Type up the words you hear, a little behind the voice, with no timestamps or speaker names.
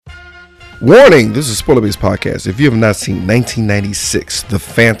Warning, this is a spoiler-based podcast. If you have not seen 1996, The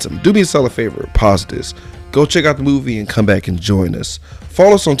Phantom, do me a solid favor, pause this, go check out the movie and come back and join us.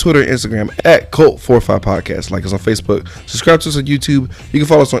 Follow us on Twitter and Instagram at Cult45Podcast. Like us on Facebook. Subscribe to us on YouTube. You can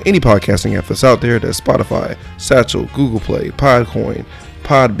follow us on any podcasting app that's out there. That's Spotify, Satchel, Google Play, Podcoin,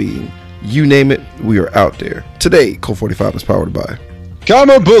 Podbean. You name it, we are out there. Today, Cult45 is powered by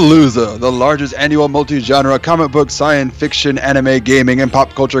Comicpalooza, the largest annual multi-genre comic book, science fiction, anime, gaming, and pop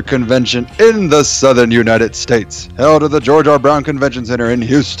culture convention in the southern United States. Held at the George R. Brown Convention Center in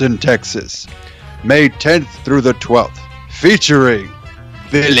Houston, Texas. May 10th through the 12th. Featuring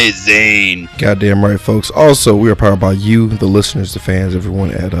Billy Zane. Goddamn right, folks. Also, we are powered by you, the listeners, the fans,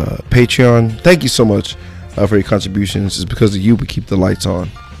 everyone at Patreon. Thank you so much for your contributions. It's because of you we keep the lights on.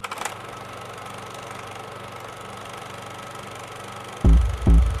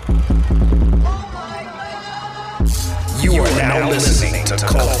 You are now listening to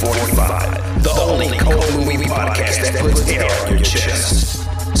Cult 45, the only cult movie podcast that puts air on your chest.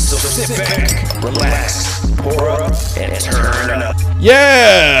 So sit back, relax, pour up, and turn up.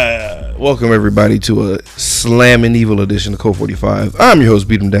 Yeah! Welcome everybody to a Slammin' Evil edition of Cult 45. I'm your host,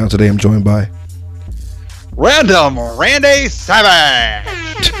 Beat 'em Down. Today I'm joined by Random Randy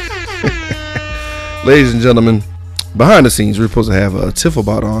Savage. Ladies and gentlemen, behind the scenes, we're supposed to have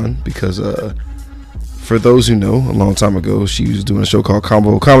Tifflebot on because for those who know, a long time ago, she was doing a show called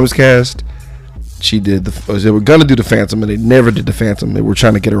Combo Comics Cast. She did they were gonna do the Phantom, and they never did the Phantom. They were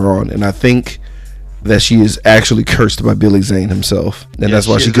trying to get her on, and I think that she is actually cursed by Billy Zane himself, and that's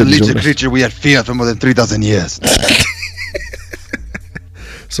why she couldn't join us. The little creature we had feared for more than 3,000 years.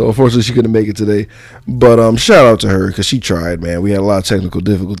 So unfortunately, she couldn't make it today. But shout out to her because she tried, man. We had a lot of technical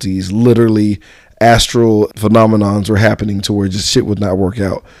difficulties. Literally, astral phenomenons were happening to where just shit would not work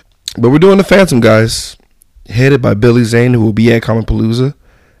out. But we're doing the Phantom, guys, headed by Billy Zane, who will be at Comicpalooza,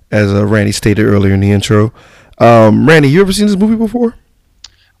 as Randy stated earlier in the intro. Randy, you ever seen this movie before?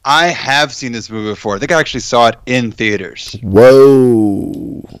 I have seen this movie before. I think I actually saw it in theaters.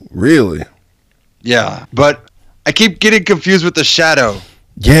 Whoa, really? Yeah, but I keep getting confused with The Shadow.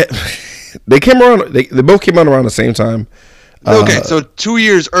 Yeah, they came around. They both came out around the same time. Okay, so 2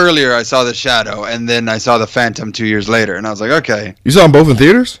 years earlier I saw The Shadow, and then I saw The Phantom 2 years later, and I was like, okay. You saw them both in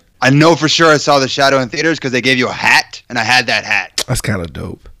theaters? I know for sure I saw The Shadow in theaters because they gave you a hat, and I had that hat. That's kind of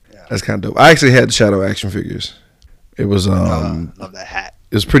dope. Yeah. That's kind of dope. I actually had the Shadow action figures. It was love that hat.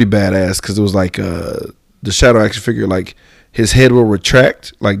 It was pretty badass because it was like the Shadow action figure, like his head will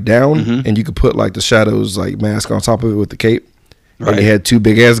retract like down, and you could put like the Shadow's like mask on top of it with the cape. Right. And he had two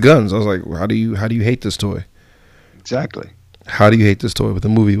big ass guns. I was like, well, how do you hate this toy? Exactly. How do you hate this toy? But the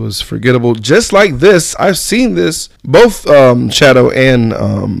movie was forgettable. Just like this, I've seen this. Both Shadow and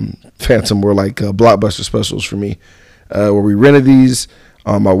Phantom were like blockbuster specials for me, where we rented these.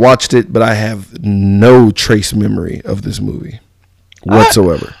 I watched it, but I have no trace memory of this movie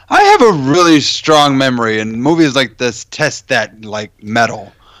whatsoever. I have a really strong memory, and movies like this test that like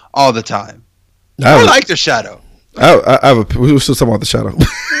metal all the time. I like The Shadow. We were still talking about The Shadow.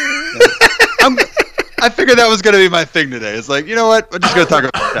 I figured that was going to be my thing today. It's like, you know what? I'm just going to talk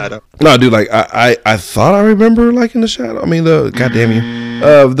about The Shadow. No, dude, like, I thought I remember liking The Shadow. I mean, goddamn you.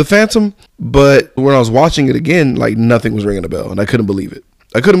 The Phantom. But when I was watching it again, like, nothing was ringing a bell. And I couldn't believe it.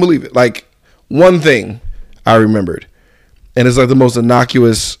 Like, one thing I remembered. And it's like the most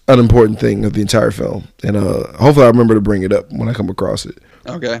innocuous, unimportant thing of the entire film. And hopefully I remember to bring it up when I come across it.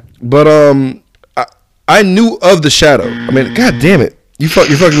 Okay. But I knew of The Shadow. I mean, god damn it. You're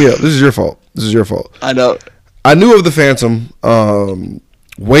fucking me up. This is your fault. I know. I knew of the Phantom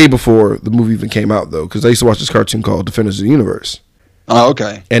way before the movie even came out, though, because I used to watch this cartoon called Defenders of the Universe. Oh,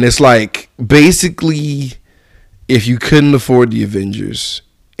 okay. And it's like, basically, if you couldn't afford the Avengers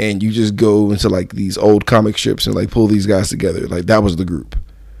and you just go into like these old comic strips and like pull these guys together, like that was the group.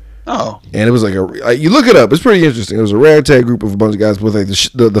 Oh. And it was like you look it up. It's pretty interesting. It was a ragtag group of a bunch of guys with like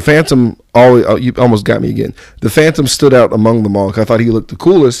the Phantom. You almost got me again. The Phantom stood out among them all because I thought he looked the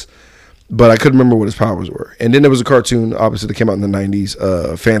coolest, but I couldn't remember what his powers were. And then there was a cartoon, obviously, that came out in the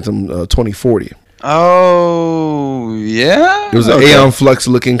 90s, Phantom 2040. Oh, yeah? It was an Aeon Flux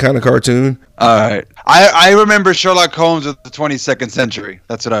looking kind of cartoon. All right. I remember Sherlock Holmes of the 22nd century.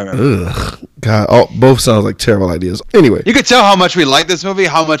 That's what I remember. Ugh. God, both sounds like terrible ideas. Anyway. You could tell how much we like this movie,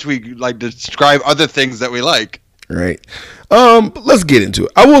 how much we like describe other things that we like. Right. Let's get into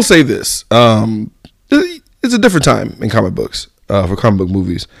it. I will say this. It's a different time in comic books, for comic book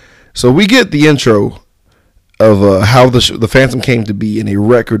movies. So we get the intro of how the Phantom came to be in a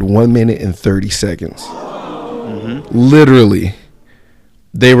record 1 minute and 30 seconds. Literally,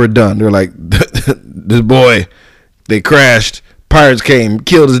 they were done. They're like, this boy, they crashed, Pirates came,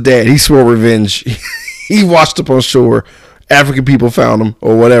 killed his dad. He swore revenge. He washed up on shore. African people found him,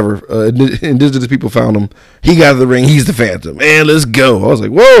 or whatever. Indigenous people found him. He got the ring. He's the Phantom. And let's go. I was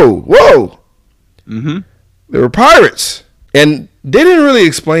like, whoa. Mm-hmm. They were pirates. And they didn't really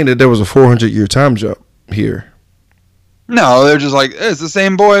explain that there was a 400-year time jump here. No, they're just like, it's the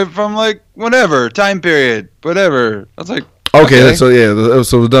same boy from like whatever time period, whatever. I was like, okay. So it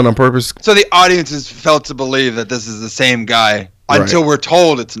was done on purpose. So the audiences felt to believe that this is the same guy until we're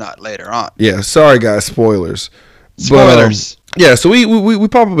told it's not later on. Yeah, sorry guys, spoilers. Spoilers. But, yeah, so we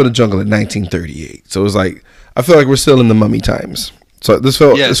pop up in the jungle in 1938. So it was like, I feel like we're still in the mummy times. So this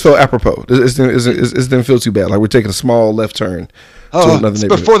felt apropos. It didn't feel too bad. Like we're taking a small left turn to another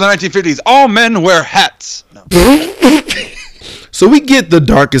neighborhood. Before the 1950s, all men wear hats. No. So we get the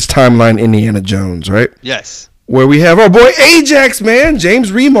darkest timeline Indiana Jones, right? Yes. Where we have our boy Ajax, man, James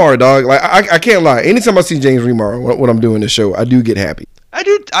Remar, dog. Like I can't lie. Anytime I see James Remar when I'm doing this show, I do get happy. I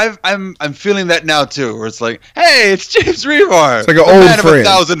do. I'm feeling that now too. Where it's like, hey, it's James Remar. It's like an old man friend. of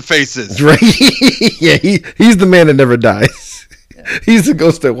 1,000 faces. Right? Yeah, he's the man that never dies. Yeah. He's the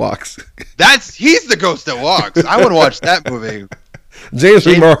ghost that walks. He's the ghost that walks. I would watch that movie. James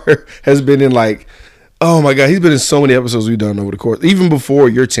Remar has been in like, oh my god, he's been in so many episodes we've done over the course, even before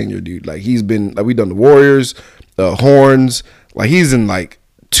your tenure, dude. Like he's been like we've done the Warriors, Horns. Like he's in like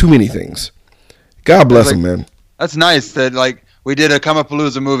too many things. God bless him, man. That's nice that like we did a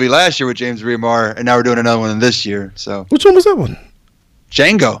Kamapalooza movie last year with James Remar, and now we're doing another one this year. So which one was that one?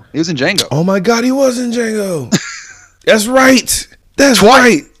 Django. He was in Django. Oh my god, he was in Django. That's right. That's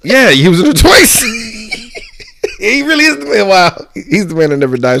right. Yeah, he was in it twice. He really is the man. Wow, he's the man that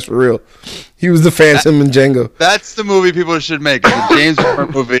never dies for real. He was the Phantom in Django. That's the movie people should make. It's a James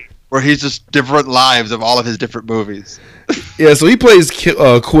Remar movie where he's just different lives of all of his different movies. Yeah, so he plays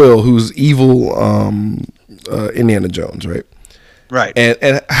Quill, who's evil Indiana Jones, right? Right.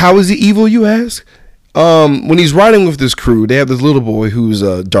 And how is he evil, you ask? When he's riding with this crew, they have this little boy who's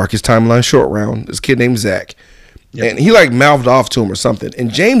Darkest Timeline short round, this kid named Zach. Yep. And he like mouthed off to him or something.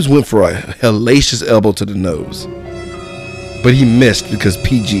 And James went for a hellacious elbow to the nose. But he missed because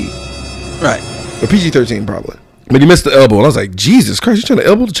PG. Right. Or PG-13 probably. But he missed the elbow. And I was like, Jesus Christ, you're trying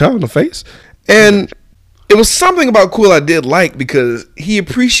to elbow the child in the face? And it was something about Quill I did like because he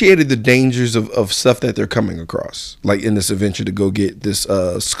appreciated the dangers of stuff that they're coming across. Like in this adventure to go get this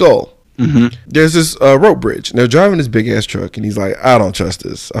skull. Mm-hmm. There's this rope bridge. And they're driving this big-ass truck. And he's like, I don't trust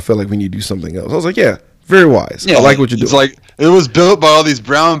this. I feel like we need to do something else. I was like, yeah. Very wise. Yeah, I like what you're doing. It's like it was built by all these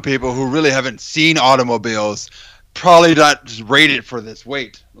brown people who really haven't seen automobiles. Probably not just rated for this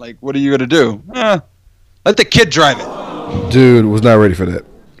weight. Like, what are you gonna do? Let the kid drive it. Dude, was not ready for that.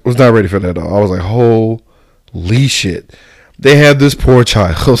 Was not ready for that at all. I was like, holy shit. They had this poor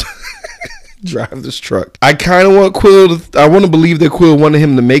child drive this truck. I kind of want Quill to. I want to believe that Quill wanted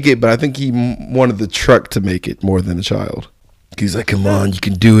him to make it, but I think he wanted the truck to make it more than the child. He's like, come on, you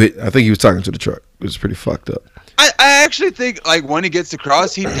can do it. I think he was talking to the truck. It was pretty fucked up. I actually think, like, when he gets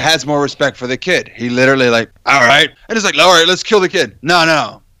across, he has more respect for the kid. He literally, like, all right. And it's like, all right, let's kill the kid.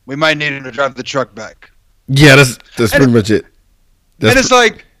 No. We might need him to drive the truck back. Yeah, that's pretty much it. And it's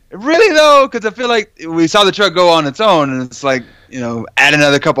like, really, though? Because I feel like we saw the truck go on its own, and it's like, add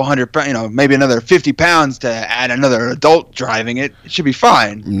another couple hundred pounds, maybe another 50 pounds to add another adult driving it. It should be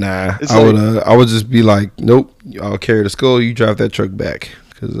fine. Nah, I would just be like, nope, I'll carry the skull. You drive that truck back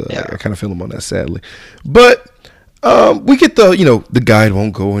because I kind of feel him on that, sadly. But we get the guide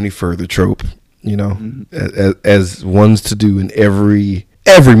won't go any further trope, as ones to do in every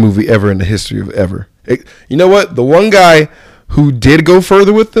movie ever in the history of ever. You know what? The one guy who did go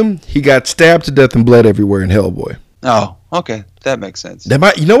further with them, he got stabbed to death and bled everywhere in Hellboy. Oh, okay, that makes sense. That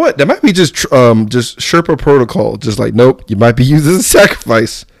might, that might be just Sherpa protocol. Just like, nope, you might be used as a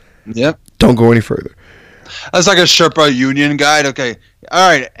sacrifice. Yep. Don't go any further. That's like a Sherpa union guide. Okay, all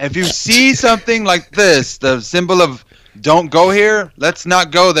right. If you see something like this, the symbol of "Don't go here," let's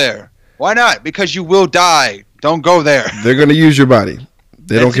not go there. Why not? Because you will die. Don't go there. They're gonna use your body.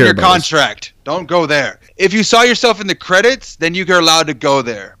 They don't care about your contract. Us. Don't go there. If you saw yourself in the credits, then you're allowed to go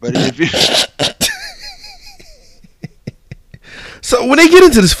there. But if you So when they get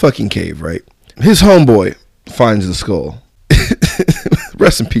into this fucking cave, right? His homeboy finds the skull.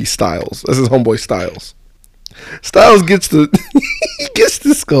 Rest in peace, Styles. That's his homeboy, Styles. Styles gets the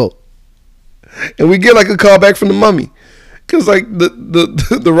skull, and we get like a callback from the Mummy, because like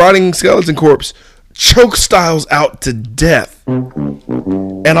the rotting skeleton corpse chokes Styles out to death,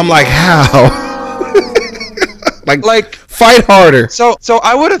 and I'm like, how? like fight harder. So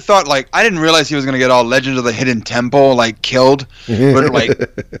I would have thought, like, I didn't realize he was gonna get all Legend of the Hidden Temple like killed, but like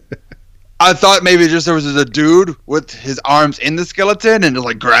I thought maybe just there was a dude with his arms in the skeleton and just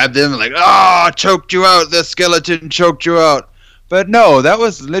like grabbed him and like, choked you out. The skeleton choked you out. But no, that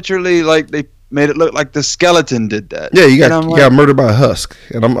was literally like they made it look like the skeleton did that. Yeah, you got murdered by a husk,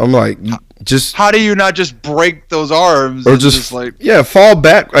 and I'm like, just how do you not just break those arms or just like fall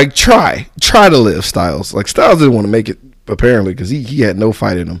back, like try to live. Styles didn't want to make it apparently because he had no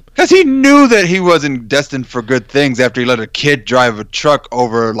fight in him. Because he knew that he wasn't destined for good things after he let a kid drive a truck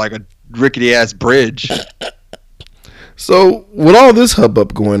over like a rickety ass bridge. So with all this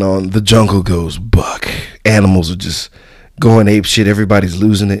hubbub going on, the jungle goes buck. Animals are just going ape shit. Everybody's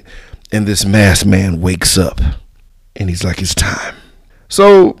losing it, and this masked man wakes up, and he's like, "It's time."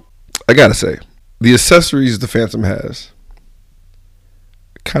 So I gotta say, the accessories the Phantom has,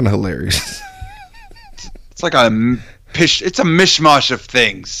 kind of hilarious. It's like it's a mishmash of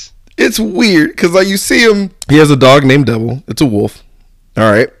things. It's weird because like you see him, he has a dog named Devil. It's a wolf. All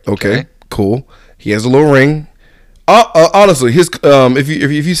right, okay, cool. He has a little ring. Honestly, his if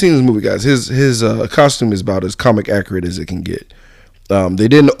you've seen this movie, guys, his costume is about as comic accurate as it can get. They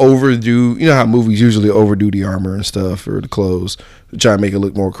didn't overdo, you know how movies usually overdo the armor and stuff or the clothes to try and make it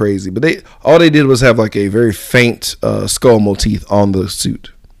look more crazy. But all they did was have like a very faint skull motif on the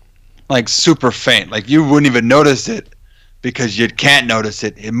suit, like super faint, like you wouldn't even notice it because you can't notice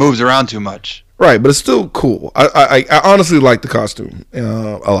it. It moves around too much. Right, but it's still cool. I honestly like the costume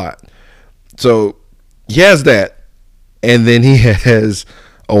a lot. So he has that. And then he has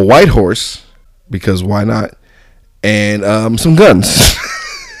a white horse, because why not? And some guns.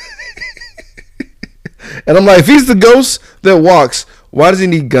 And I'm like, if he's the ghost that walks, why does he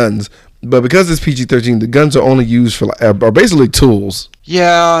need guns? But because it's PG-13, the guns are only used for are basically tools.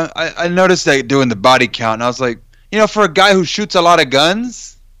 Yeah, I noticed that doing the body count, and I was like, for a guy who shoots a lot of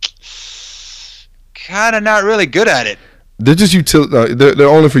guns, kind of not really good at it. They're just they're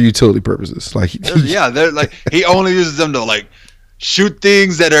only for utility purposes. Like they're like he only uses them to like shoot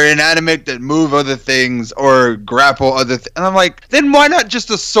things that are inanimate that move other things or grapple other things. And I'm like, then why not just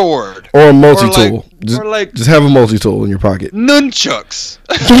a sword or a multi-tool? Just have a multi-tool in your pocket. Nunchucks.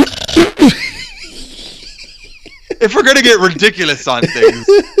 If we're gonna get ridiculous on things,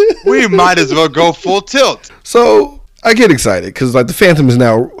 we might as well go full tilt. So I get excited because like the Phantom is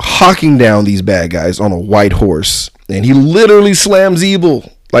now hawking down these bad guys on a white horse, and he literally slams Evil.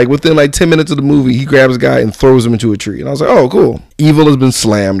 Like within like 10 minutes of the movie, he grabs a guy and throws him into a tree. And I was like, oh, cool. Evil has been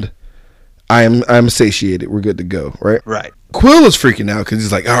slammed. I'm satiated. We're good to go, right? Right. Quill is freaking out because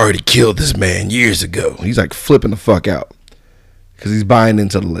he's like, I already killed this man years ago. He's like flipping the fuck out because he's buying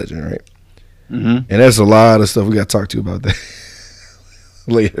into the legend, right? Mm-hmm. And there's a lot of stuff we got to talk to you about that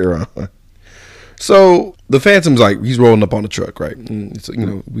later on. So the Phantom's like, he's rolling up on the truck, right? And it's,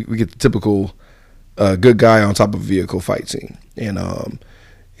 we get the typical good guy on top of a vehicle fight scene. And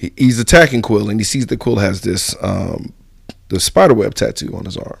he's attacking Quill, and he sees that Quill has this the spiderweb tattoo on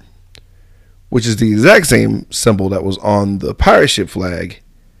his arm, which is the exact same symbol that was on the pirate ship flag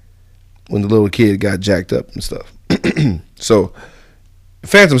when the little kid got jacked up and stuff. So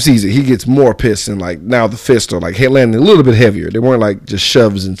Phantom sees it. He gets more pissed, and like now the fists are like landing a little bit heavier. They weren't like just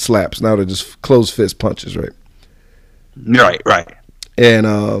shoves and slaps. Now they're just closed fist punches, right? Right. And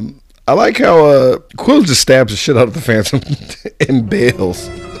I like how Quill just stabs the shit out of the Phantom and bails.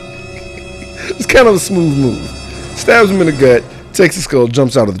 It's kind of a smooth move. Stabs him in the gut, takes the skull,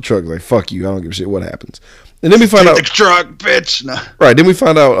 jumps out of the truck like, fuck you, I don't give a shit what happens. And then we find out the truck, bitch. No. Right, then we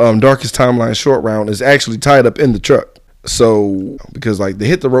find out Darkest Timeline Short Round is actually tied up in the truck. So because like they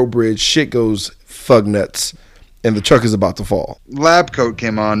hit the rope bridge, shit goes fug nuts, and the truck is about to fall. Lab coat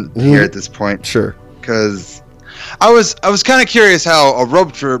came on here at this point. Sure. Because I was kind of curious how a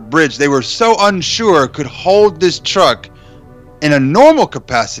rope bridge they were so unsure could hold this truck in a normal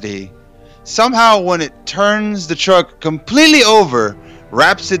capacity. Somehow when it turns the truck completely over,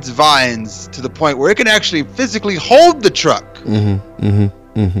 wraps its vines to the point where it can actually physically hold the truck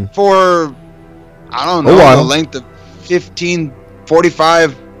for, I don't know, the length of 15,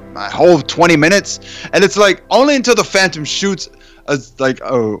 45, a whole 20 minutes. And it's like only until the Phantom shoots a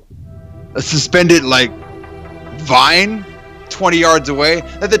suspended like vine 20 yards away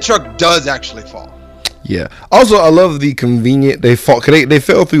that the truck does actually fall. Yeah. Also, I love the convenient they fell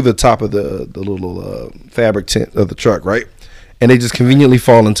through the top of the little fabric tent of the truck, right? And they just conveniently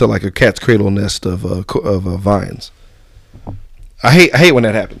fall into like a cat's cradle nest of vines. I hate when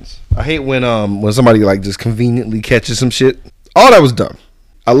that happens. I hate when somebody like just conveniently catches some shit. All that was dumb.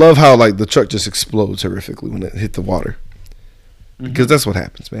 I love how like the truck just explodes horrifically when it hit the water. Because that's what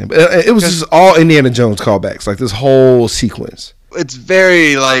happens, man. But it was just all Indiana Jones callbacks, like this whole sequence. It's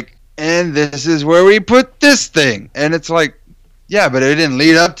very like, and this is where we put this thing. And it's like, Yeah, but it didn't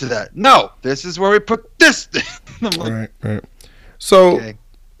lead up to that. No, this is where we put this thing. I'm like, Right. So okay.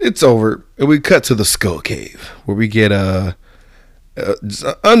 it's over, and we cut to the Skull Cave, where we get a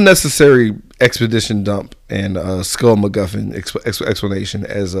unnecessary expedition dump and Skull MacGuffin explanation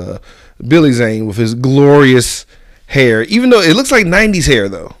as Billy Zane with his glorious hair, even though it looks like 90s hair,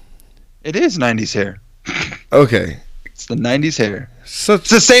 though. It is 90s hair. Okay. It's the 90s hair.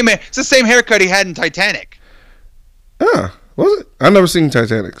 Such... It's the same haircut he had in Titanic. Was it? I've never seen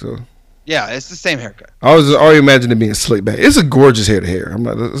Titanic, so... Yeah, it's the same haircut. I was already imagining it being slick back. It's a gorgeous head to hair.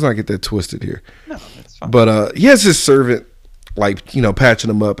 Let's not get that twisted here. No, that's fine. But he has his servant, like, you know, patching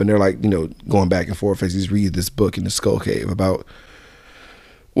him up, and they're like, you know, going back and forth as he's reading this book in the Skull Cave about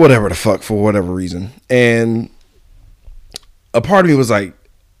whatever the fuck for whatever reason. And a part of me was like,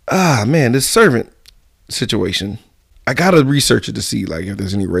 man, this servant situation, I gotta research it to see like if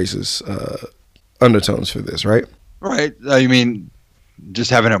there's any racist undertones for this, right? Right. You mean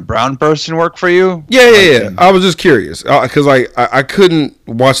just having a brown person work for you? Yeah. I was just curious because I couldn't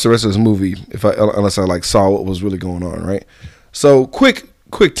watch the rest of this movie unless I like saw what was really going on, right? So quick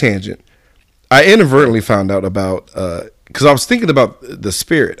tangent. I inadvertently found out about because I was thinking about the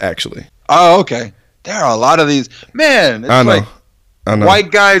spirit actually. Oh, okay. There are a lot of these. Man, it's I know.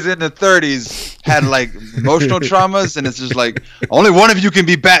 white guys in the 30s had like emotional traumas, and it's just like only one of you can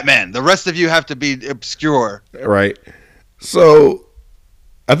be Batman. The rest of you have to be obscure. Right. So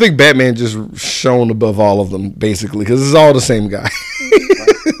I think Batman just shone above all of them, basically, because it's all the same guy.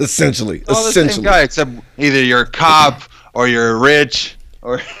 Essentially. All the same guy, except either you're a cop or you're rich.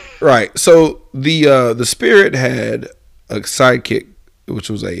 Right. So the spirit had a sidekick, which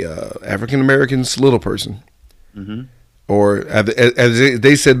was a African-American little person. Mm-hmm. Or, as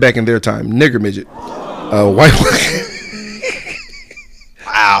they said back in their time, nigger midget. White.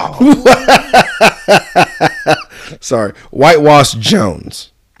 Wow. Sorry. Whitewash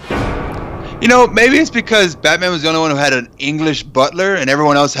Jones. You know, maybe it's because Batman was the only one who had an English butler, and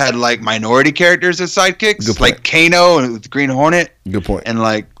everyone else had like minority characters as sidekicks, like Kano and with the Green Hornet. Good point. And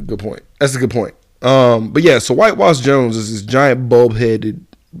like, good point. That's a good point. But yeah, so Whitewash Jones is this giant bulb-headed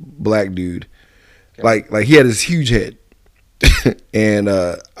black dude. Okay. Like he had this huge head, and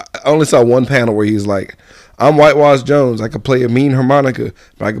I only saw one panel where he's like, "I'm Whitewash Jones. I could play a mean harmonica,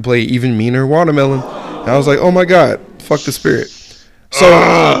 but I could play even meaner watermelon." And I was like, "Oh my god, fuck the spirit." So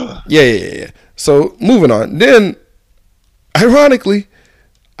yeah. So moving on. Then, ironically,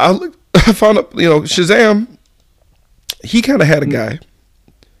 I found out, you know, Shazam. He kind of had a guy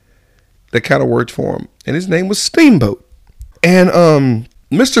that kind of worked for him, and his name was Steamboat. And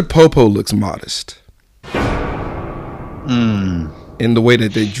Mr. Popo looks modest in the way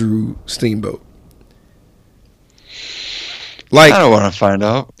that they drew Steamboat. Like, I don't want to find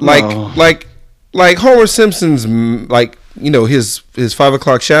out. Like Homer Simpson's, like, you know, his 5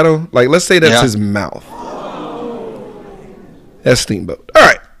 o'clock shadow. Like, let's say that's his mouth. That's Steamboat. All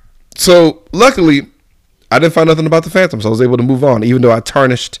right. So luckily, I didn't find nothing about the Phantom, so I was able to move on, even though I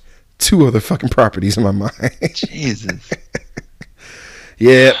tarnished 2 other fucking properties in my mind. Jesus.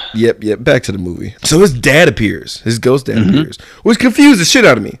 Yep. Back to the movie. So his dad appears. His ghost dad appears, which confused the shit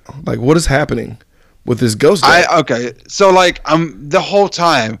out of me. Like, what is happening with this ghost dad? Okay. So like, the whole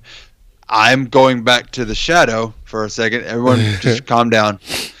time, I'm going back to the Shadow for a second. Everyone, just calm down.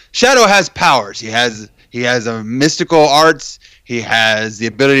 Shadow has powers. He has a mystical arts. He has the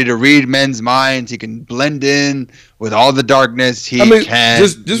ability to read men's minds. He can blend in with all the darkness. He can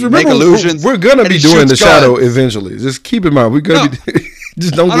just remember, make illusions. We're gonna be doing the Shadow eventually. Just keep in mind, we're gonna be.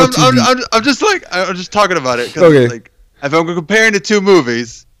 Just don't go too deep. I'm just talking about it. Okay. Like, if I'm comparing the 2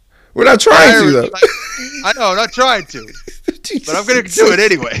 movies, we're not trying to though. I know, I'm not trying to, but I'm gonna do it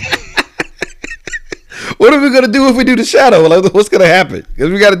anyway. What are we gonna do if we do the Shadow? Like, what's gonna happen? Because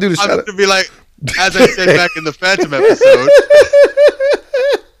we got to do the Shadow. I'm gonna be like, as I said back in the Phantom episode,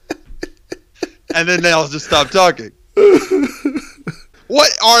 and then I'll just stop talking.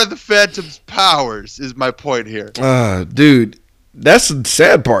 What are the Phantom's powers? Is my point here. Dude, that's the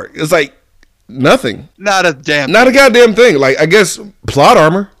sad part. It's like nothing. Not a goddamn thing. Like, I guess plot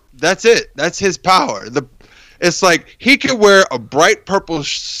armor. That's it. That's his power. It's like he can wear a bright purple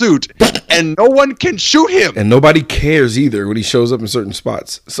suit and no one can shoot him. And nobody cares either when he shows up in certain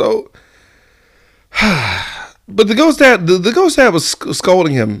spots. So, but the ghost dad was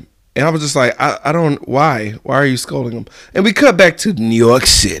scolding him. And I was just like, I don't, why? Why are you scolding him? And we cut back to New York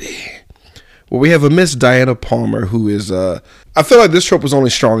City, where we have a Miss Diana Palmer, who is, I feel like this trope was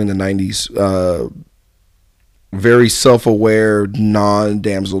only strong in the 90s. Very self-aware,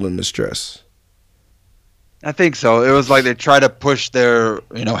 non-damsel in distress. I think so. It was like they tried to push their,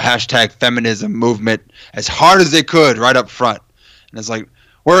 hashtag feminism movement as hard as they could right up front. And it's like,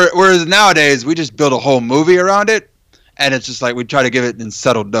 whereas nowadays we just build a whole movie around it, and it's just like we try to give it in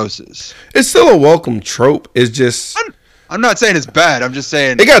subtle doses. It's still a welcome trope. It's just I'm not saying it's bad. I'm just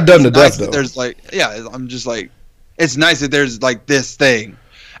saying it got done to death though. There's like, yeah, I'm just like, it's nice that there's like this thing,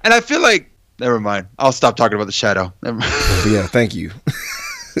 and I feel like, never mind. I'll stop talking about The Shadow. Never mind. Yeah, thank you.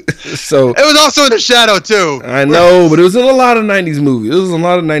 So it was also in The Shadow too. I know, but it was in a lot of '90s movies. It was in a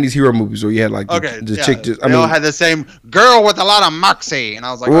lot of '90s hero movies where you had like the chick just. They all had the same girl with a lot of moxie, and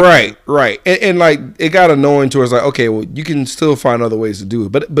I was like, right, and like it got annoying to us. Like, okay, well, you can still find other ways to do it,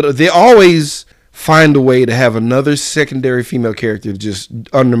 but they always find a way to have another secondary female character to just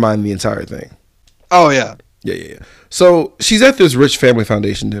undermine the entire thing. Oh yeah. Yeah. So she's at this rich family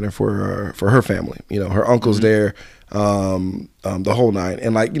foundation dinner for her family. You know, her uncle's there. The whole nine,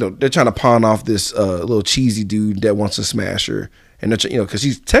 and like, you know, they're trying to pawn off this little cheesy dude that wants to smash her, and they're, you know, because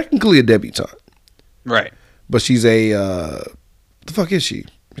she's technically a debutante, right? But she's a the fuck is she?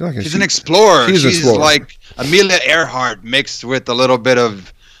 She's an explorer. She's like Amelia Earhart mixed with a little bit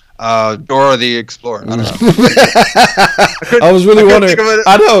of Dora the Explorer. I don't know. I was really wondering.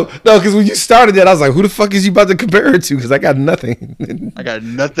 I know, no, because when you started that, I was like, "Who the fuck is you about to compare her to?" Because I got nothing. I got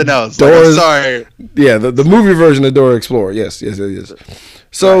nothing else. Dora's, like, I'm sorry. Yeah, the movie version of Dora Explorer. Yes.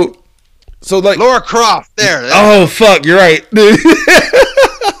 So, right. So like Laura Croft. There. Oh fuck, you're right.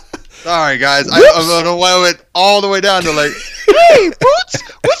 Sorry guys, I went all the way down to like, hey Boots,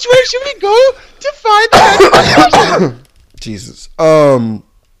 which way should we go to find that? Jesus.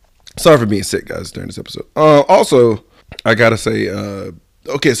 Sorry for being sick, guys, during this episode. Also, I gotta say,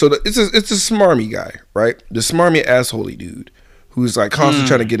 okay, so it's a smarmy guy, right? The smarmy assholey dude who's like constantly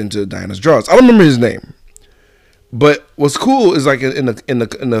trying to get into Diana's drawers. I don't remember his name, but what's cool is like in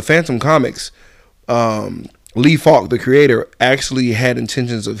the Phantom comics, Lee Falk, the creator, actually had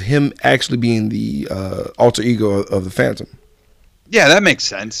intentions of him actually being the alter ego of the Phantom. Yeah, that makes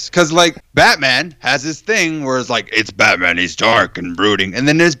sense. Because, like, Batman has this thing where it's like, it's Batman, he's dark and brooding. And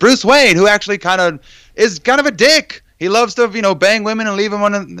then there's Bruce Wayne, who actually is kind of a dick. He loves to, you know, bang women and leave them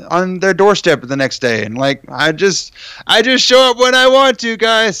on their doorstep the next day. And, like, I just show up when I want to,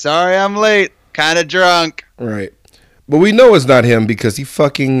 guys. Sorry I'm late. Kind of drunk. Right. But we know it's not him because he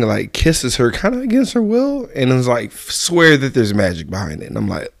fucking, like, kisses her kind of against her will and is like, swear that there's magic behind it. And I'm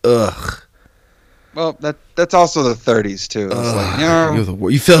like, ugh. Well, that's also the 30s too. It's like, you know,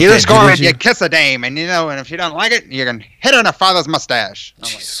 you felt you that, just go and you kiss a dame, and you know, and if she don't like it, you can hit her in her father's mustache.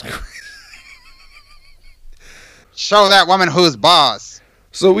 Jesus Christ. Show that woman who's boss.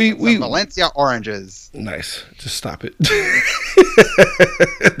 So we Valencia oranges. Nice. Just stop it.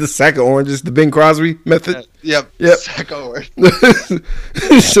 The sack of oranges, the Bing Crosby method. Yep. Sack of oranges.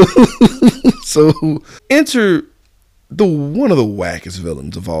 so enter one of the wackest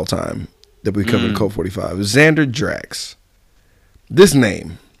villains of all time that we covered in Code 45, Xander Drax. This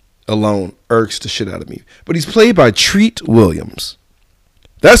name alone irks the shit out of me. But he's played by Treat Williams.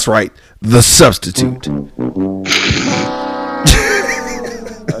 That's right, the substitute.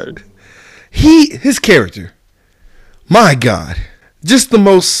 His character, my God, just the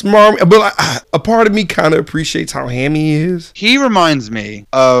most smart. But a part of me kind of appreciates how hammy he is. He reminds me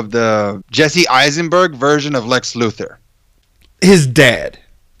of the Jesse Eisenberg version of Lex Luthor. His dad.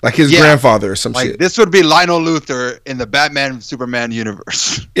 Like his grandfather or some shit. This would be Lionel Luthor in the Batman Superman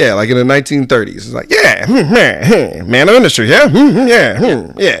universe. Yeah, like in the 1930s. It's like, man of industry, yeah.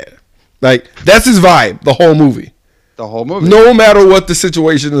 Like, that's his vibe, the whole movie. No matter what the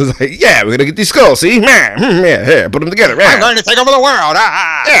situation is, like, yeah, we're going to get these skulls, see? Yeah, put them together. I'm going to take over the world.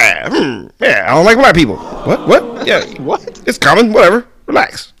 Yeah, I don't like black people. What? Yeah. What? It's coming, whatever.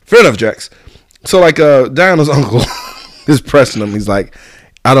 Relax. Fair enough, Jax. So, like, Diana's uncle is pressing him. He's like,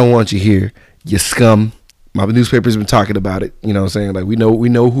 I don't want you here, you scum. My newspaper's been talking about it. You know what I'm saying? Like, we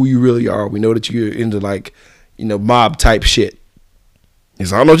know who you really are. We know that you're into, like, you know, mob type shit.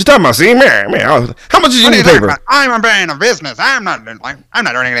 He's like, I don't know what you're talking about. See, man, how much is your newspaper? I'm a man of business. I'm not doing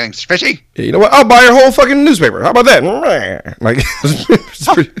anything fishy. Yeah, you know what? I'll buy your whole fucking newspaper. How about that? Like,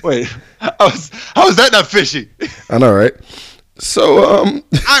 wait, how is that not fishy? I know, right? So, I'm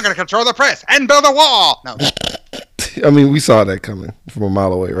gonna control the press and build a wall. No. I mean, we saw that coming from a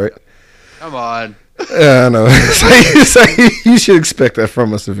mile away, right? Come on. Yeah, I know. It's like, you should expect that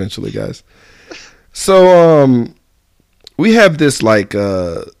from us eventually, guys. So, we have this, like,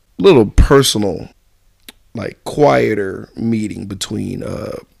 little personal, like, quieter meeting between,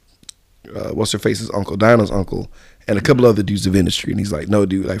 what's-her-face's uncle, Diana's uncle, and a couple other dudes of industry. And he's like, no,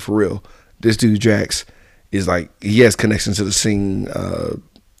 dude, like, for real, this dude, Drax, is, like, he has connections to the Singh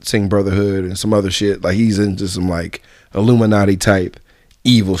Brotherhood and some other shit. Like, he's into some, like, Illuminati type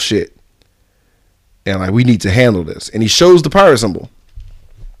evil shit. and like we need to handle this. And he shows the pirate symbol.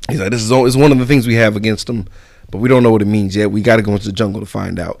 He's like, this is one of the things we have against them, but we don't know what it means yet. We got to go into the jungle to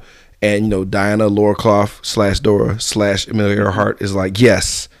find out. And Diana, Laura Croft / Dora / Amelia Earhart is like,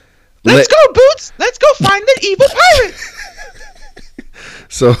 yes. Let's go, Boots. Let's go find the evil pirate.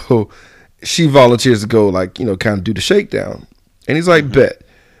 So she volunteers to go, like, kind of do the shakedown. And he's like, bet.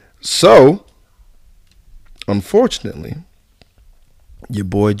 So, unfortunately, your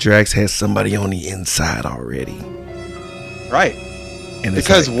boy Drax has somebody on the inside already. Right. And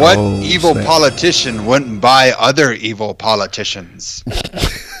because like, what evil politician wouldn't buy other evil politicians?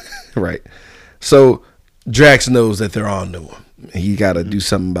 Right. So Drax knows that they're on to him. He got to do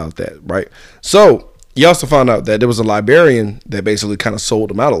something about that, right? So you also found out that there was a librarian that basically kind of sold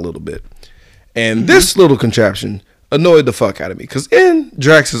him out a little bit. And this little contraption annoyed the fuck out of me because in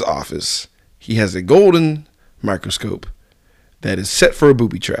Drax's office, he has a golden microscope that is set for a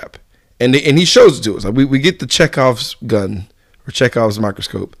booby trap. And he shows it to us. Like we get the Chekhov's gun or Chekhov's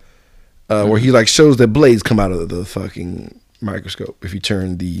microscope where he like shows that blades come out of the fucking microscope if you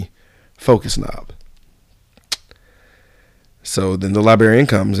turn the focus knob. So then the librarian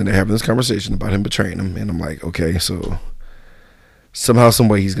comes and they're having this conversation about him betraying him. And I'm like, okay, so somehow, some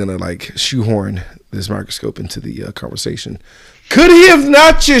way he's going to like shoehorn this microscope into the conversation. Could he have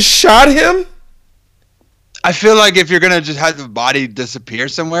not just shot him? I feel like if you're going to just have the body disappear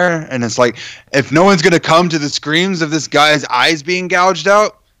somewhere and it's like, if no one's going to come to the screams of this guy's eyes being gouged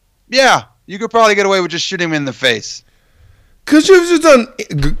out, yeah, you could probably get away with just shooting him in the face. Could you have just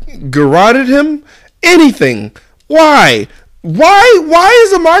done garroted him? Anything. Why? Why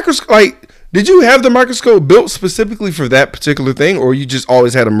is a microscope like, did you have the microscope built specifically for that particular thing, or you just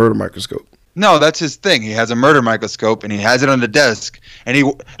always had a murder microscope? No, that's his thing. He has a murder microscope and he has it on the desk, and he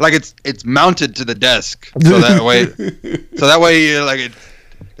like it's mounted to the desk so that way like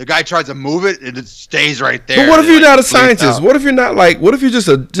the guy tries to move it and it stays right there. But what if you're like, not a scientist? What if you're not like? What if you're just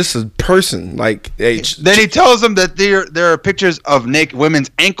a person? Like, hey, then he tells them that there are pictures of naked women's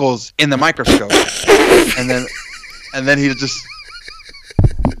ankles in the microscope, and then he just.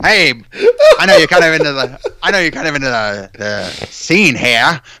 Hey, I know you're kind of into the scene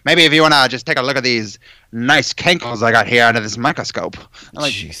here. Maybe if you want to just take a look at these nice cankles I got here under this microscope. I'm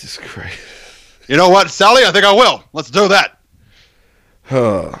like, Jesus Christ. You know what, Sally? I think I will. Let's do that.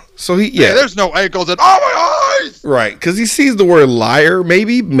 So hey, there's no ankles in all my eyes. Right, because he sees the word liar.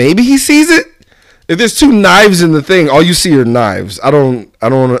 Maybe he sees it. If there's two knives in the thing, all you see are knives. I don't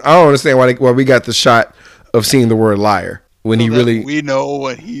understand why we got the shot of seeing the word liar. When so he really, we know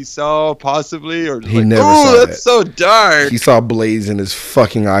what he saw, possibly, or he like, never saw that's so dark. He saw blades in his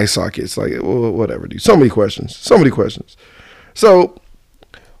fucking eye sockets. Like, well, whatever, dude. So many questions. So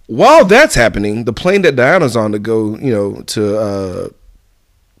while that's happening, the plane that Diana's on to go, to.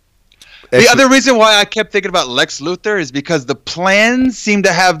 The other reason why I kept thinking about Lex Luthor is because the plans seem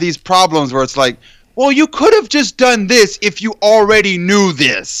to have these problems where it's like, well, you could have just done this if you already knew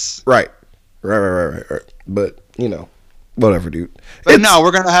this. Right. But whatever, dude. But no,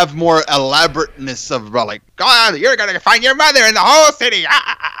 we're gonna have more elaborateness of like, God, you're gonna find your mother in the whole city.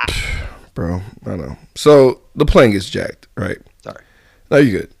 Bro, I know. So the plane gets jacked, right? Sorry. No,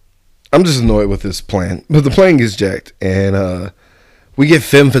 you good. I'm just annoyed with this plan. But the plane gets jacked, and we get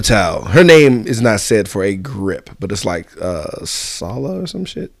femme fatale. Her name is not said for a grip, but it's like Sala or some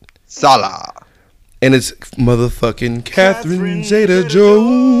shit. Sala. And it's motherfucking Catherine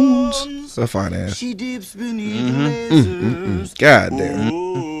Zeta-Jones. A fine ass. She dips beneath lasers. God damn.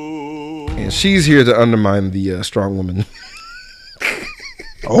 And she's here to undermine the strong woman.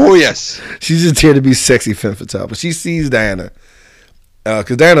 Oh, yes. She's just here to be sexy femme fatale. But she sees Diana.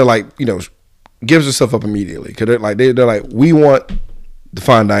 Because Diana, gives herself up immediately. Because they're like, we want to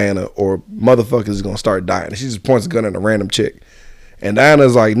find Diana or motherfuckers is going to start dying. And she just points a gun at a random chick. And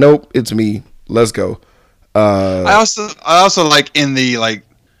Diana's like, nope, it's me. Let's go. I also like in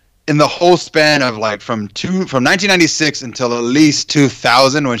the whole span of from 1996 until at least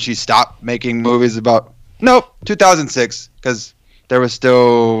 2000 when she stopped making movies about 2006 because there was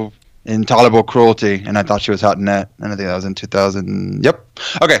still Intolerable Cruelty and I thought she was hot in that, and I think that was in 2000. Yep.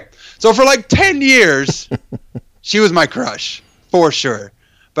 Okay, so for 10 years she was my crush for sure,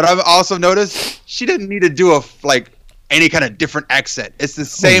 but I've also noticed she didn't need to do any kind of different accent. It's the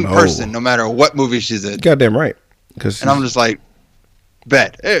same person no matter what movie she's in. Goddamn right. And I'm just like,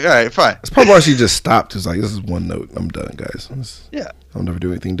 bet. Hey, all right, fine. That's probably why she just stopped. It's like, this is one note. I'm done, guys. Yeah. I'll never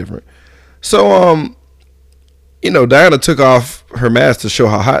do anything different. So, Diana took off her mask to show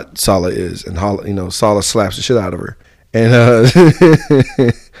how hot Sala is. And, Sala slaps the shit out of her. And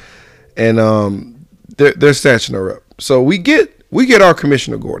they're snatching her up. So we get our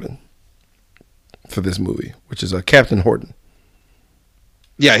Commissioner Gordon for this movie, which is Captain Horton.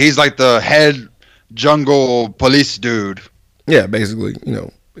 Yeah, he's like the head jungle police dude. Yeah, basically,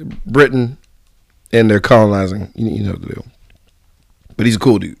 Britain, and they're colonizing. You know the deal. But he's a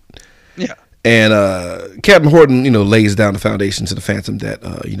cool dude. Yeah. And Captain Horton, lays down the foundation to the Phantom that,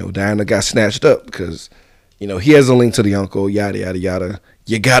 Diana got snatched up because, he has a link to the uncle, yada, yada, yada.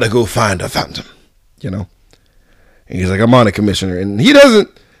 You got to go find the Phantom, And he's like, I'm on it, Commissioner. And he doesn't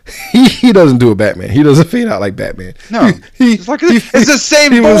do a Batman. He doesn't fade out like Batman. No. It's the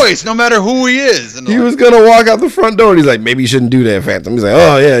same voice, no matter who he is. And he was going to walk out the front door, and he's like, maybe you shouldn't do that, Phantom. He's like,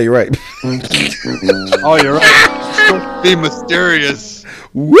 oh, yeah, you're right. Oh, you're right. Be mysterious.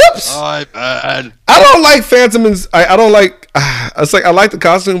 Whoops. Oh, bad. I don't like Phantom. I don't like. It's like I like the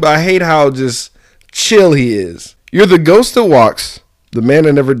costume, but I hate how just chill he is. You're the ghost that walks, the man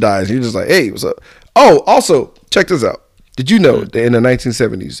that never dies. You're just like, hey, what's up? Oh, also check this out. Did you know that in the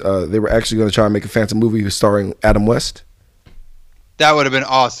 1970s they were actually going to try and make a Phantom movie starring Adam West? That would have been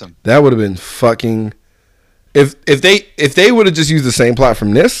awesome. That would have been fucking. If they would have just used the same plot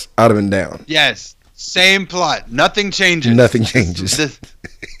from this, I'd have been down. Yes. Same plot. Nothing changes. Nothing changes.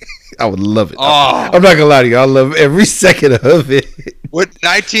 I would love it. Oh. I'm not gonna lie to you. I love every second of it. What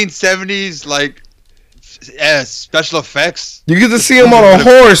 1970s special effects? You get to see him on a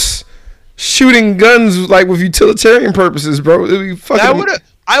horse shooting guns with utilitarian purposes, bro. It'd be fucking.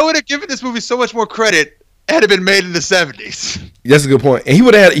 I would have given this movie so much more credit had it been made in the 70s. That's a good point. And he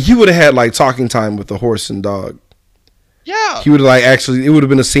would have had talking time with the horse and dog. Yeah. He would have it would have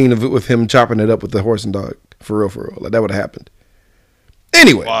been a scene of it with him chopping it up with the horse and dog. For real. Like that would have happened.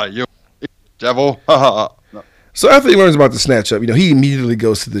 Anyway. Wow, you devil. No. So after he learns about the snatch up, he immediately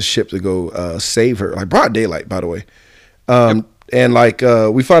goes to the ship to go save her. Like broad daylight, by the way. And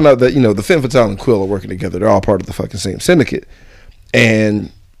we find out that, the Femme Fatale and Quill are working together. They're all part of the fucking same syndicate.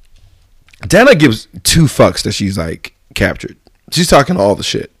 And Dana gives two fucks that she's captured. She's talking all the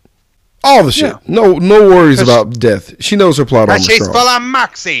shit. All the shit. Yeah. No worries about death. She knows her plot armor strong. She's full of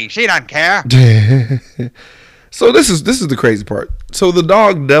moxie. She don't care. So this is the crazy part. So the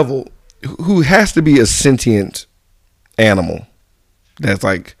dog devil, who has to be a sentient animal that's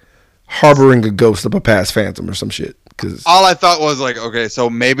harboring a ghost of a past Phantom or some shit. Cause all I thought was okay, so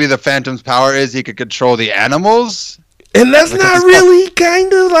maybe the Phantom's power is he could control the animals? And that's not really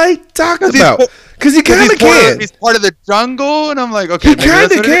kind of talked about. Because he kind of can. He's part of the jungle, and I'm like, okay. He kind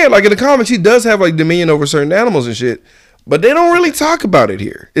of can. In the comics, he does have dominion over certain animals and shit. But they don't really talk about it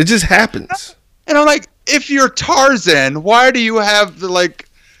here. It just happens. And I'm like, if you're Tarzan, why do you have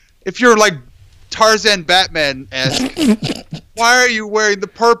if you're Tarzan Batman-esque, why are you wearing the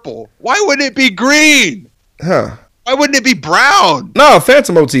purple? Why wouldn't it be green? Huh. Why wouldn't it be brown? No,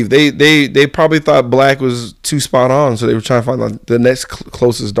 Phantom motif. They probably thought black was too spot on, so they were trying to find the next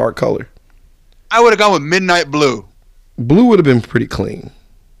closest dark color. I would have gone with midnight blue. Blue would have been pretty clean.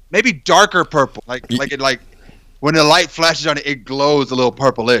 Maybe darker purple, when the light flashes on it, it glows a little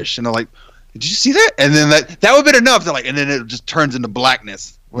purplish, and they're like, "Did you see that?" And then that would have been enough. They're and then it just turns into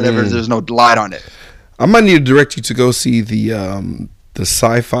blackness. Whatever. There's no light on it. I might need to direct you to go see the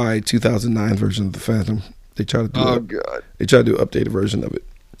sci-fi 2009 version of the Phantom. They try to do They try to do an updated version of it.